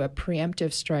response to a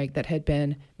preemptive strike that had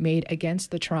been made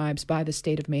against the tribes by the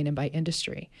state of Maine and by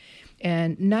industry.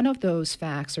 And none of those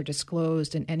facts are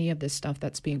disclosed in any of this stuff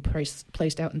that's being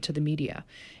placed out into the media.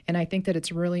 And I think that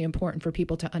it's really important for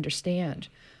people to understand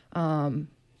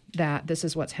that this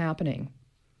is what's happening.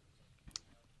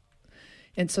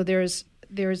 And so there's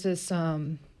this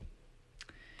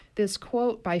this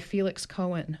quote by Felix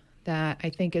Cohen that I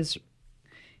think is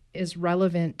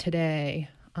relevant today.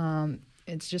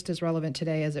 It's just as relevant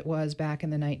today as it was back in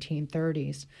the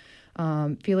 1930s.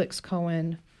 Felix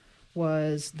Cohen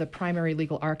was the primary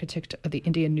legal architect of the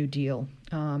Indian New Deal,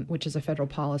 which is a federal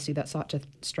policy that sought to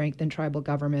strengthen tribal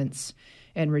governments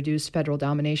and reduce federal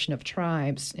domination of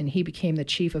tribes. And he became the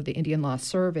chief of the Indian Law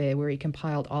Survey, where he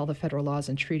compiled all the federal laws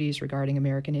and treaties regarding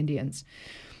American Indians.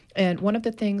 And one of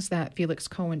the things that Felix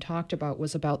Cohen talked about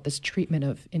was about this treatment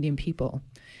of Indian people.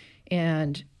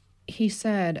 And he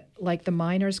said, like the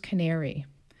miner's canary,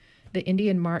 the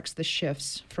Indian marks the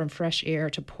shifts from fresh air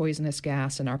to poisonous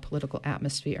gas in our political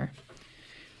atmosphere.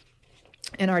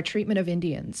 And our treatment of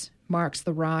Indians marks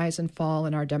the rise and fall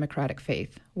in our democratic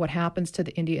faith. What happens to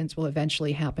the Indians will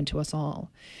eventually happen to us all.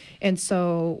 And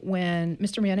so when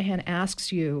Mr. Manahan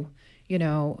asks you,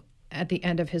 at the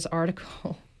end of his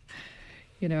article,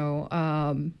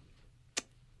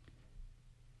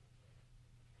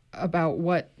 about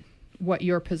what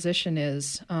your position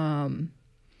is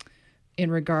in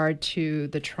regard to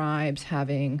the tribes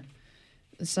having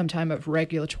some type of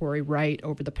regulatory right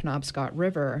over the Penobscot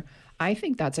River, I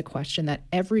think that's a question that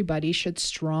everybody should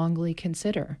strongly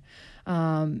consider.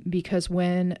 Because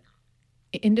when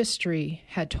industry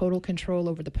had total control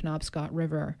over the Penobscot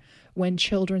River, when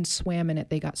children swam in it,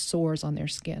 they got sores on their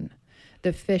skin.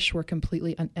 The fish were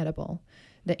completely unedible.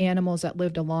 The animals that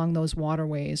lived along those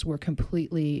waterways were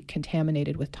completely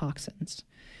contaminated with toxins.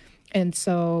 And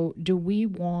so do we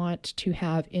want to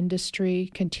have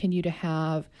industry continue to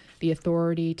have the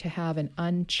authority to have an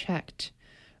unchecked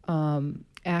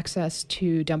access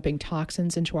to dumping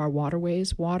toxins into our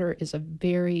waterways? Water is a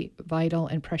very vital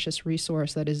and precious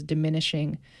resource that is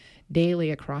diminishing daily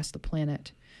across the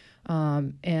planet.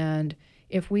 And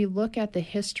if we look at the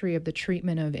history of the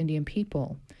treatment of Indian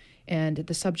people and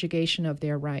the subjugation of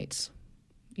their rights,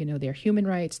 their human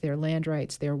rights, their land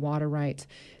rights, their water rights,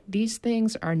 these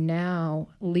things are now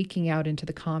leaking out into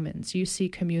the commons. You see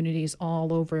communities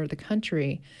all over the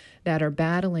country that are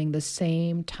battling the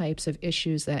same types of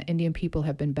issues that Indian people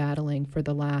have been battling for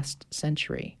the last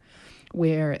century,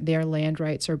 where their land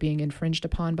rights are being infringed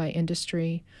upon by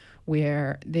industry,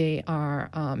 where they are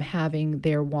having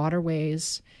their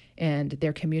waterways and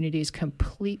their communities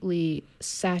completely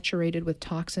saturated with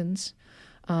toxins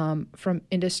from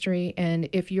industry. And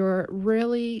if you're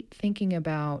really thinking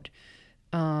about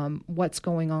what's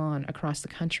going on across the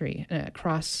country and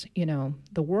across,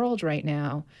 the world right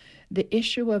now, the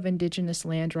issue of indigenous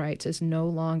land rights is no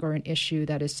longer an issue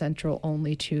that is central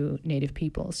only to Native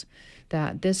peoples.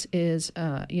 That this is,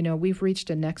 we've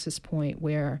reached a nexus point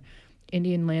where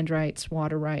Indian land rights,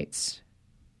 water rights,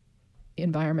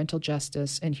 environmental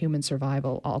justice, and human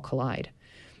survival all collide.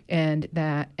 And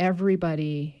that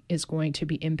everybody is going to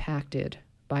be impacted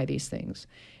by these things.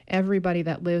 Everybody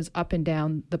that lives up and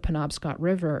down the Penobscot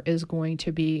River is going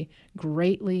to be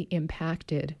greatly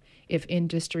impacted if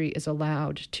industry is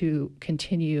allowed to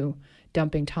continue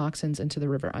dumping toxins into the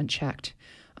river unchecked.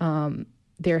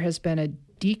 There has been a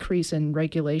decrease in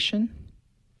regulation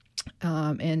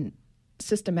and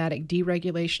systematic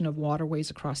deregulation of waterways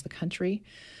across the country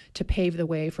to pave the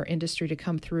way for industry to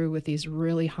come through with these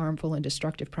really harmful and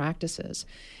destructive practices.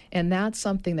 And that's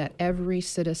something that every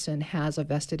citizen has a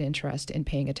vested interest in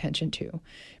paying attention to,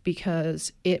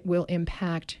 because it will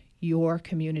impact your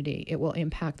community. It will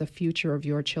impact the future of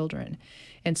your children.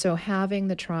 And so having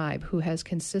the tribe who has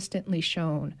consistently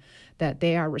shown that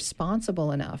they are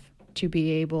responsible enough to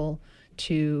be able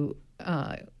to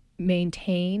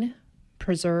maintain,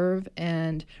 preserve,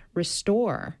 and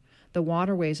restore the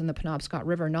waterways in the Penobscot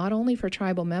River, not only for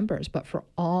tribal members, but for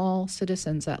all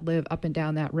citizens that live up and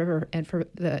down that river and for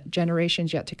the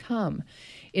generations yet to come,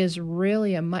 is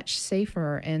really a much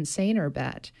safer and saner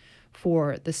bet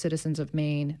for the citizens of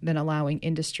Maine than allowing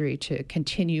industry to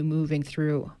continue moving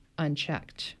through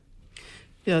unchecked.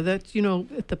 Yeah, that's,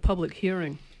 at the public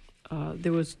hearing,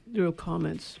 there were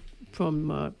comments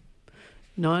from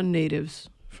non-natives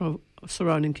from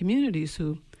surrounding communities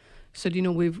who said,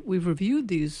 we've reviewed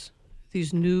these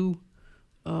new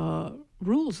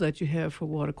rules that you have for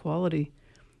water quality,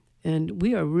 and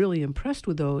we are really impressed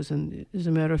with those. And as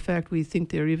a matter of fact, we think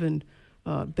they're even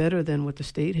better than what the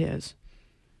state has.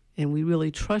 And we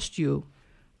really trust you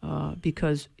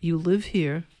because you live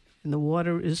here, and the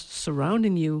water is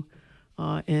surrounding you,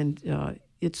 and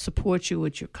it supports you.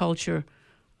 It's your culture,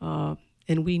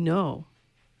 and we know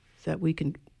that we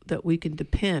can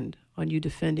depend on you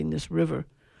defending this river.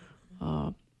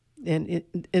 And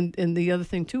the other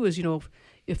thing too is,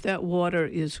 if that water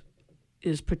is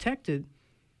protected,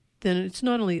 then it's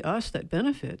not only us that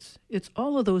benefits; it's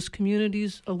all of those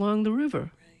communities along the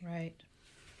river. Right.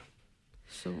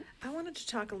 So I wanted to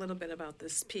talk a little bit about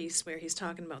this piece where he's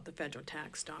talking about the federal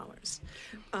tax dollars.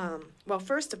 Well,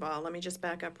 first of all, let me just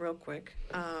back up real quick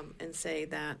and say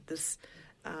that this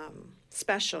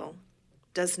special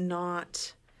does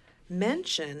not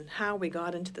mention how we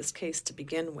got into this case to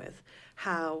begin with,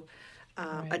 how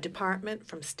a department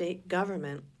from state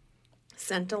government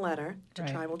sent a letter to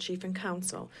Tribal Chief and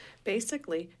Council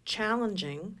basically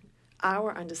challenging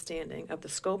our understanding of the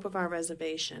scope of our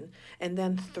reservation and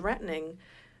then threatening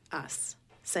us,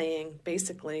 saying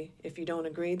basically, if you don't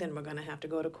agree, then we're going to have to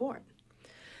go to court.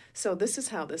 So this is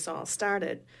how this all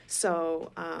started.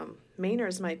 So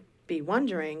Mainers might be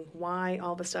wondering why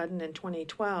all of a sudden in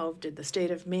 2012 did the state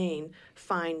of Maine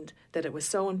find that it was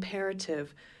so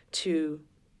imperative to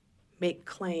make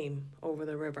claim over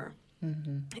the river.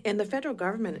 Mm-hmm. And the federal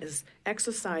government is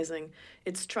exercising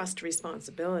its trust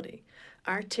responsibility.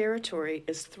 Our territory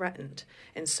is threatened,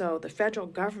 and so the federal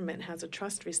government has a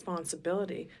trust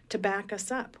responsibility to back us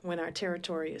up when our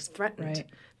territory is threatened. Right.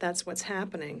 That's what's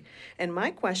happening. And my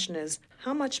question is,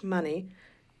 how much money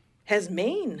has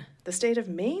Maine, the state of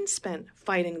Maine, spent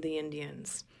fighting the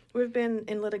Indians? We've been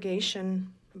in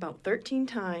litigation about 13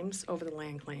 times over the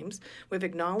land claims. We've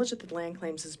acknowledged that the land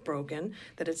claims is broken,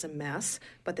 that it's a mess,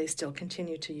 but they still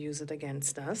continue to use it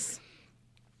against us.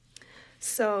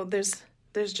 So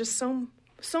there's just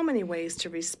so many ways to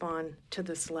respond to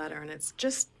this letter, and it's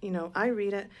just, I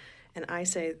read it and I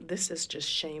say, this is just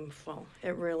shameful.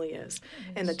 It really is.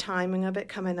 Yes. And the timing of it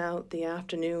coming out the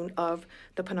afternoon of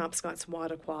the Penobscot's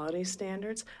water quality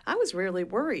standards, I was really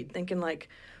worried, thinking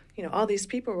all these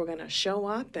people were going to show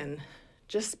up and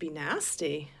just be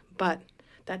nasty, but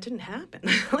that didn't happen.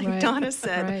 Donna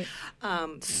said,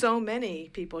 so many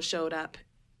people showed up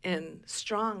in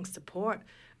strong support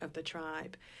of the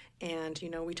tribe. And,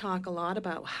 we talk a lot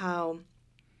about how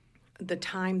the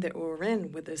time that we're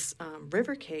in with this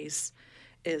river case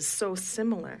is so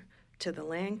similar to the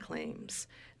land claims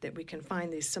that we can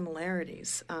find these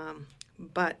similarities.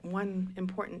 But one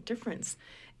important difference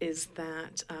is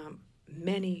that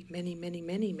many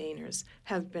Mainers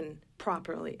have been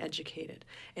properly educated,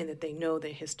 and that they know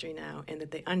their history now, and that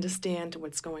they understand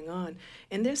what's going on,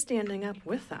 and they're standing up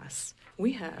with us.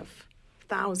 We have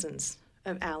thousands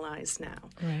of allies now.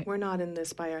 Right. We're not in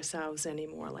this by ourselves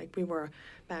anymore like we were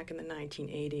back in the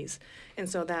 1980s, and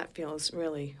so that feels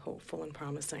really hopeful and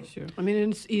promising. Sure. I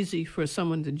mean, it's easy for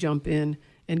someone to jump in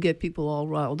and get people all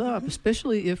riled up,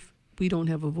 especially if we don't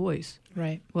have a voice.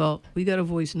 Right. Well, we got a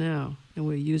voice now, and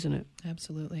we're using it.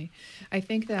 Absolutely. I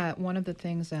think that one of the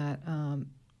things that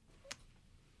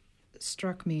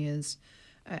struck me is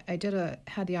I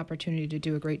had the opportunity to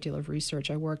do a great deal of research.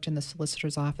 I worked in the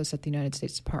solicitor's office at the United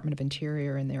States Department of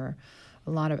Interior, and there are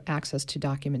a lot of access to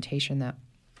documentation that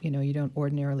you don't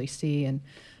ordinarily see, and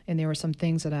there were some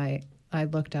things that I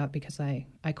looked up because I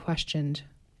questioned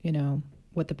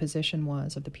what the position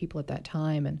was of the people at that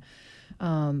time.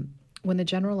 And when the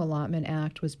General Allotment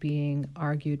Act was being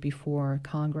argued before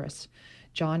Congress,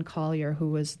 John Collier, who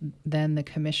was then the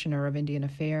Commissioner of Indian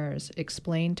Affairs,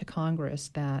 explained to Congress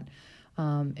that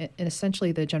and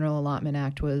essentially the General Allotment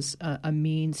Act was a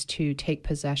means to take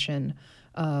possession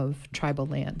of tribal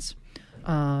lands.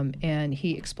 And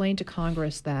he explained to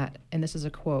Congress that, and this is a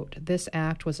quote, "This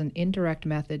act was an indirect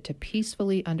method to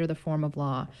peacefully, under the form of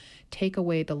law, take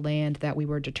away the land that we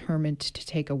were determined to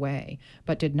take away,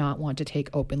 but did not want to take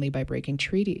openly by breaking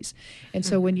treaties." And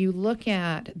so when you look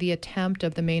at the attempt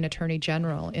of the Maine Attorney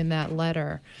General in that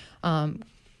letter, kind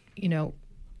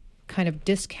of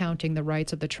discounting the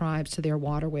rights of the tribes to their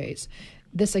waterways,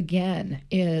 this again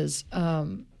is,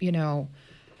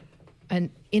 an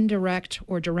indirect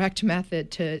or direct method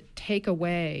to take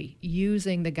away,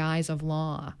 using the guise of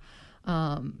law,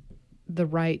 the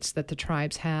rights that the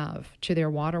tribes have to their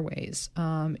waterways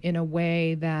in a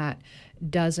way that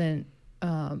doesn't,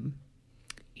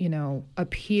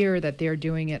 appear that they're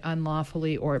doing it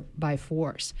unlawfully or by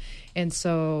force. And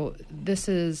so this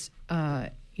is,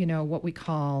 what we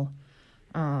call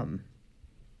kind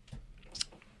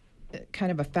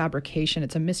of a fabrication.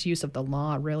 It's a misuse of the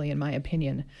law, really, in my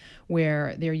opinion,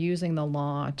 where they're using the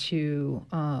law to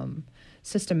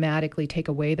systematically take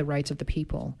away the rights of the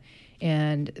people.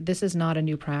 And this is not a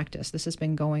new practice. This has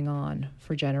been going on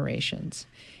for generations.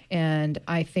 And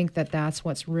I think that that's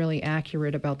what's really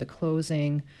accurate about the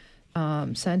closing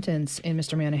sentence in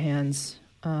Mr. Manahan's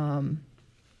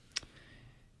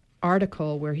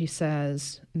article, where he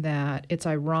says that it's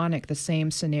ironic the same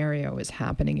scenario is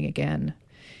happening again.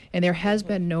 And there has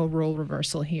been no role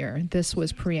reversal here. This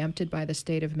was preempted by the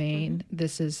state of Maine.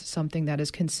 This is something that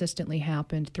has consistently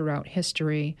happened throughout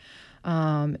history.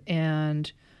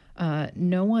 And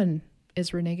no one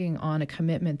is reneging on a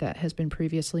commitment that has been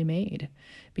previously made,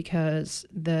 because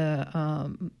the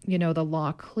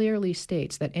law clearly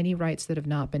states that any rights that have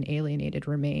not been alienated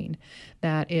remain.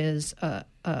 That is a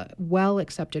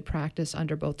well-accepted practice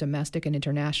under both domestic and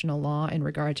international law in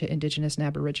regard to Indigenous and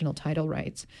Aboriginal title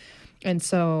rights. And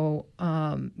so,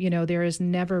 there has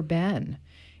never been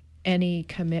any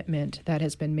commitment that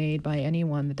has been made by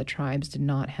anyone that the tribes did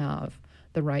not have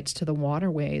the rights to the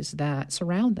waterways that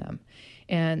surround them.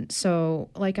 And so,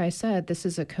 like I said, this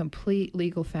is a complete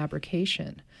legal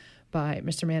fabrication by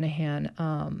Mr.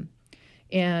 Manahan,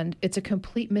 and it's a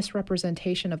complete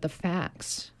misrepresentation of the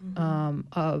facts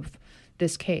of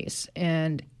this case.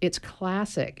 And it's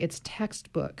classic, it's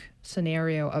textbook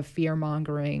scenario of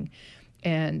fear-mongering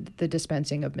and the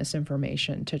dispensing of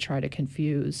misinformation to try to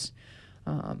confuse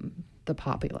the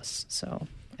populace. So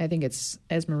I think it's,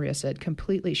 as Maria said,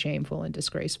 completely shameful and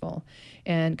disgraceful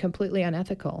and completely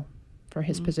unethical for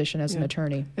his position as an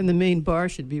attorney. And the Maine bar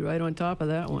should be right on top of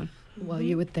that one. Well,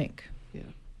 you would think. Yeah.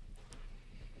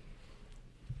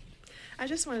 I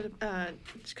just wanted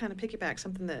to kind of piggyback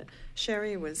something that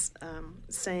Sherry was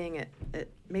saying.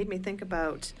 It made me think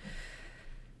about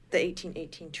the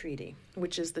 1818 Treaty,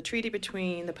 which is the treaty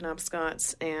between the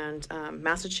Penobscots and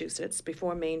Massachusetts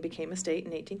before Maine became a state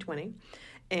in 1820.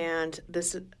 And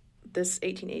this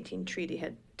 1818 treaty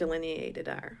had delineated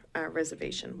our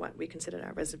reservation, what we considered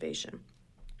our reservation.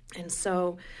 And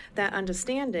so that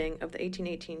understanding of the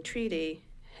 1818 treaty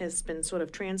has been sort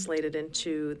of translated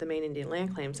into the Maine Indian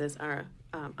Land Claims as our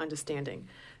understanding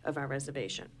of our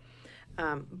reservation.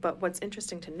 But what's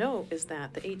interesting to note is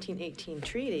that the 1818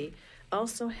 treaty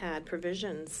also had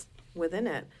provisions within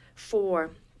it for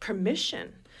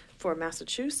permission for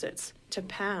Massachusetts to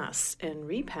pass and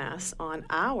repass on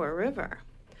our river.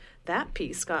 That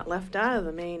piece got left out of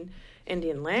the Maine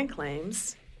Indian Land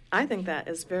Claims. I think that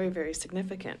is very, very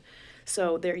significant.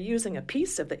 So they're using a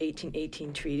piece of the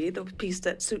 1818 treaty, the piece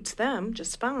that suits them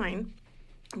just fine,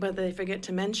 but they forget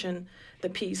to mention the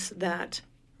piece that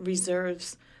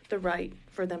reserves the right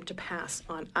for them to pass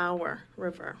on our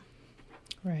river.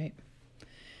 Right.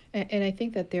 And I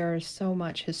think that there is so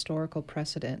much historical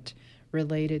precedent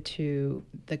related to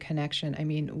the connection. I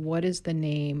mean, what is the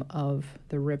name of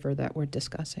the river that we're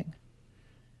discussing?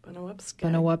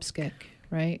 Penobscot,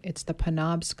 right? It's the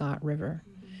Penobscot River.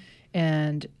 Mm-hmm.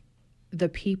 And the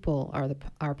people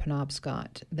are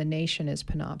Penobscot. The nation is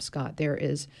Penobscot. There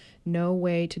is no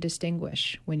way to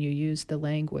distinguish when you use the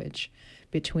language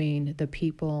between the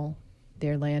people,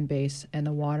 their land base, and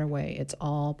the waterway. It's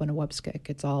all Penobscot.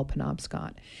 It's all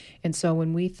Penobscot. And so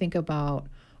when we think about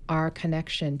our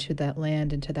connection to that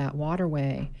land and to that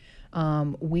waterway,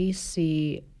 we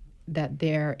see that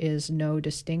there is no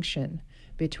distinction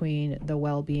between the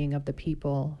well-being of the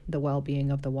people, the well-being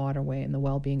of the waterway, and the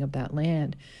well-being of that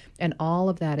land. And all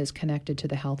of that is connected to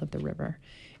the health of the river.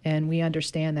 And we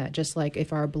understand that just like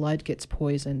if our blood gets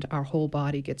poisoned, our whole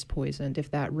body gets poisoned. If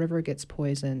that river gets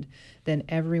poisoned, then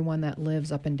everyone that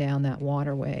lives up and down that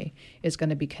waterway is going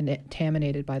to be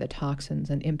contaminated by the toxins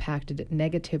and impacted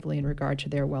negatively in regard to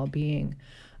their well-being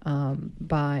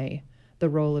by the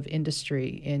role of industry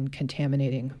in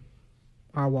contaminating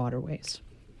our waterways.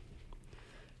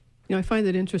 I find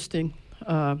it interesting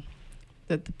that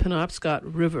the Penobscot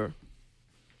River,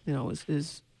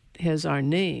 has our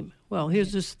name. Well,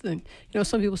 here's this thing.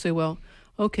 Some people say, well,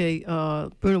 okay,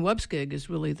 Burnham-Webskeg is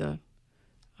really the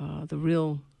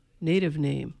real native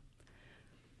name.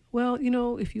 Well,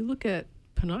 if you look at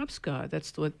Penobscot,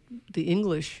 that's what the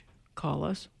English call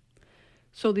us.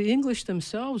 So the English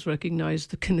themselves recognize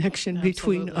the connection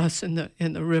between us and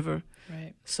the river.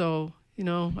 Right. So,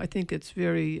 I think it's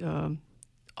very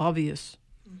obvious,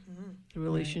 the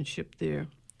relationship there.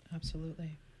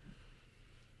 Absolutely.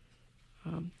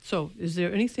 So is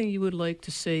there anything you would like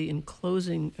to say in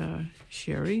closing,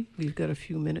 Sherry? We've got a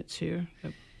few minutes here.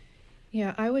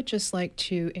 Yeah, I would just like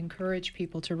to encourage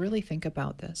people to really think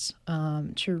about this,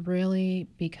 to really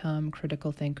become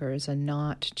critical thinkers and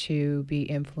not to be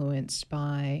influenced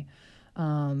by,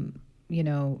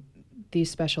 these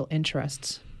special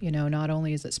interests. Not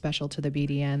only is it special to the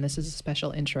BDN, this is a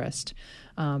special interest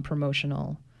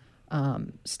promotional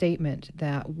statement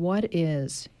that what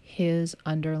is his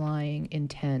underlying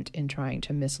intent in trying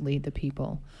to mislead the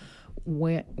people?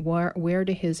 Where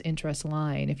do his interests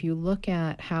lie? And if you look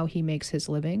at how he makes his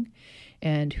living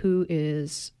and who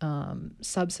is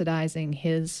subsidizing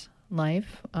his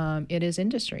life, it is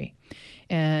industry.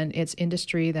 And it's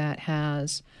industry that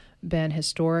has been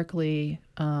historically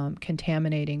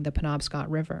contaminating the Penobscot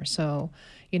River. So,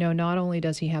 not only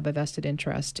does he have a vested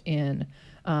interest in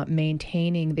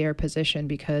maintaining their position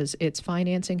because it's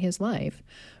financing his life,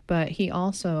 but he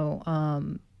also,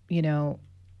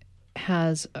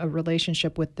 has a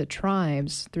relationship with the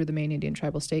tribes through the Maine Indian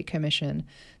Tribal State Commission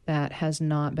that has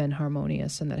not been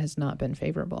harmonious and that has not been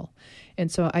favorable.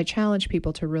 And so I challenge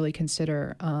people to really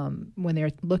consider, when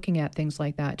they're looking at things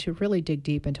like that, to really dig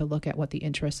deep and to look at what the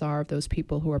interests are of those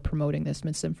people who are promoting this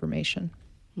misinformation.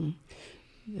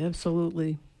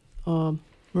 Absolutely.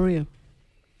 Maria?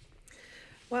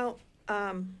 Well,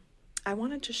 I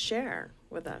wanted to share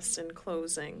with us in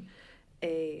closing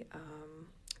a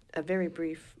very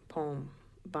brief poem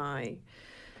by,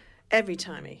 every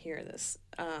time I hear this,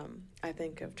 I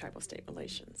think of tribal state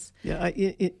relations. Yeah,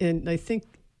 and I think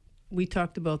we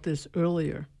talked about this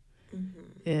earlier,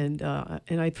 and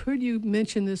I've heard you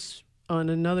mention this on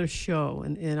another show,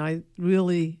 and I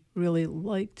really, really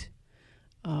liked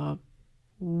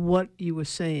what you were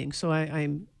saying. So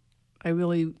I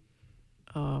really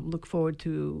look forward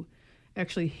to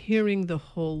actually hearing the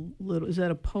whole little. Is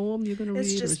that a poem you're going to read?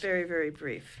 It's just very, very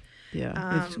brief.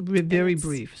 Yeah, it's very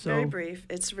brief. So very brief.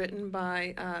 It's written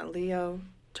by Leo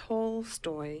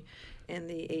Tolstoy in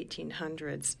the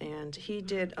 1800s, and he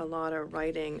did a lot of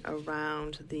writing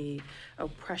around the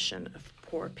oppression of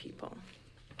poor people.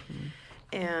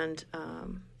 And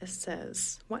it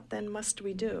says, "What then must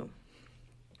we do?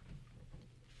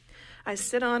 I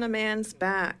sit on a man's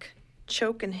back,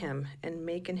 choking him and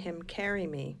making him carry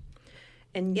me,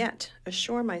 and yet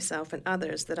assure myself and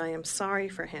others that I am sorry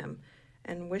for him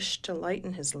and wish to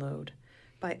lighten his load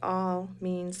by all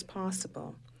means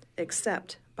possible,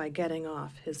 except by getting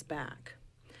off his back."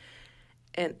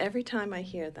 And every time I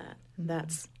hear that,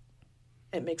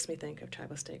 it makes me think of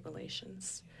tribal state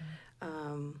relations.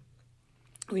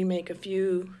 We make a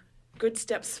few good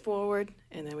steps forward,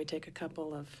 and then we take a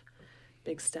couple of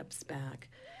big steps back.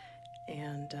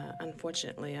 And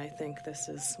unfortunately, I think this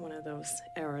is one of those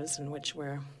eras in which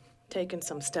we're taking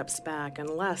some steps back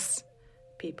unless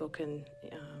people can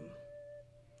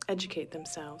educate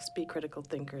themselves, be critical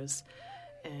thinkers,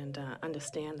 and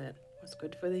understand that what's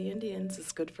good for the Indians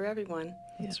is good for everyone.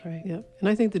 That's right. Yeah, and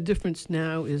I think the difference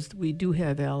now is we do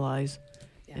have allies,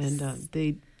 and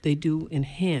they do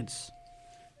enhance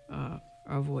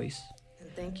our voice.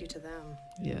 And thank you to them.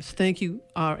 Yes, thank you,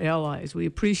 our allies. We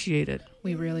appreciate it.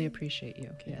 We really appreciate you.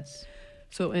 Yes.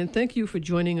 So, and thank you for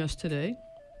joining us today.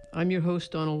 I'm your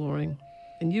host, Donald Loring,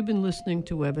 and you've been listening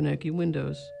to Wabanaki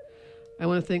Windows. I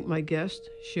want to thank my guests,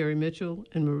 Sherry Mitchell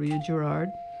and Maria Gerard,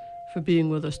 for being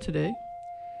with us today.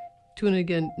 Tune in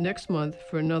again next month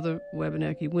for another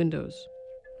Wabanaki Windows.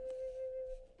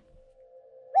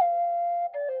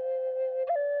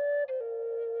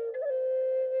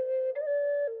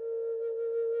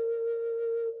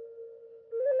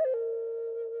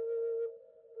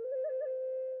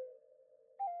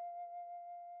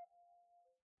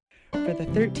 For the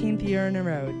 13th year in a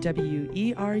row,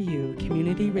 WERU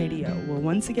Community Radio will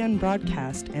once again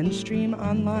broadcast and stream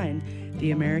online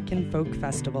the American Folk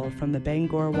Festival from the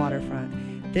Bangor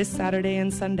waterfront this Saturday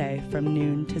and Sunday from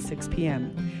noon to 6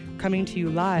 p.m. Coming to you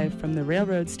live from the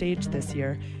Railroad Stage this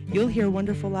year, you'll hear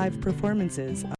wonderful live performances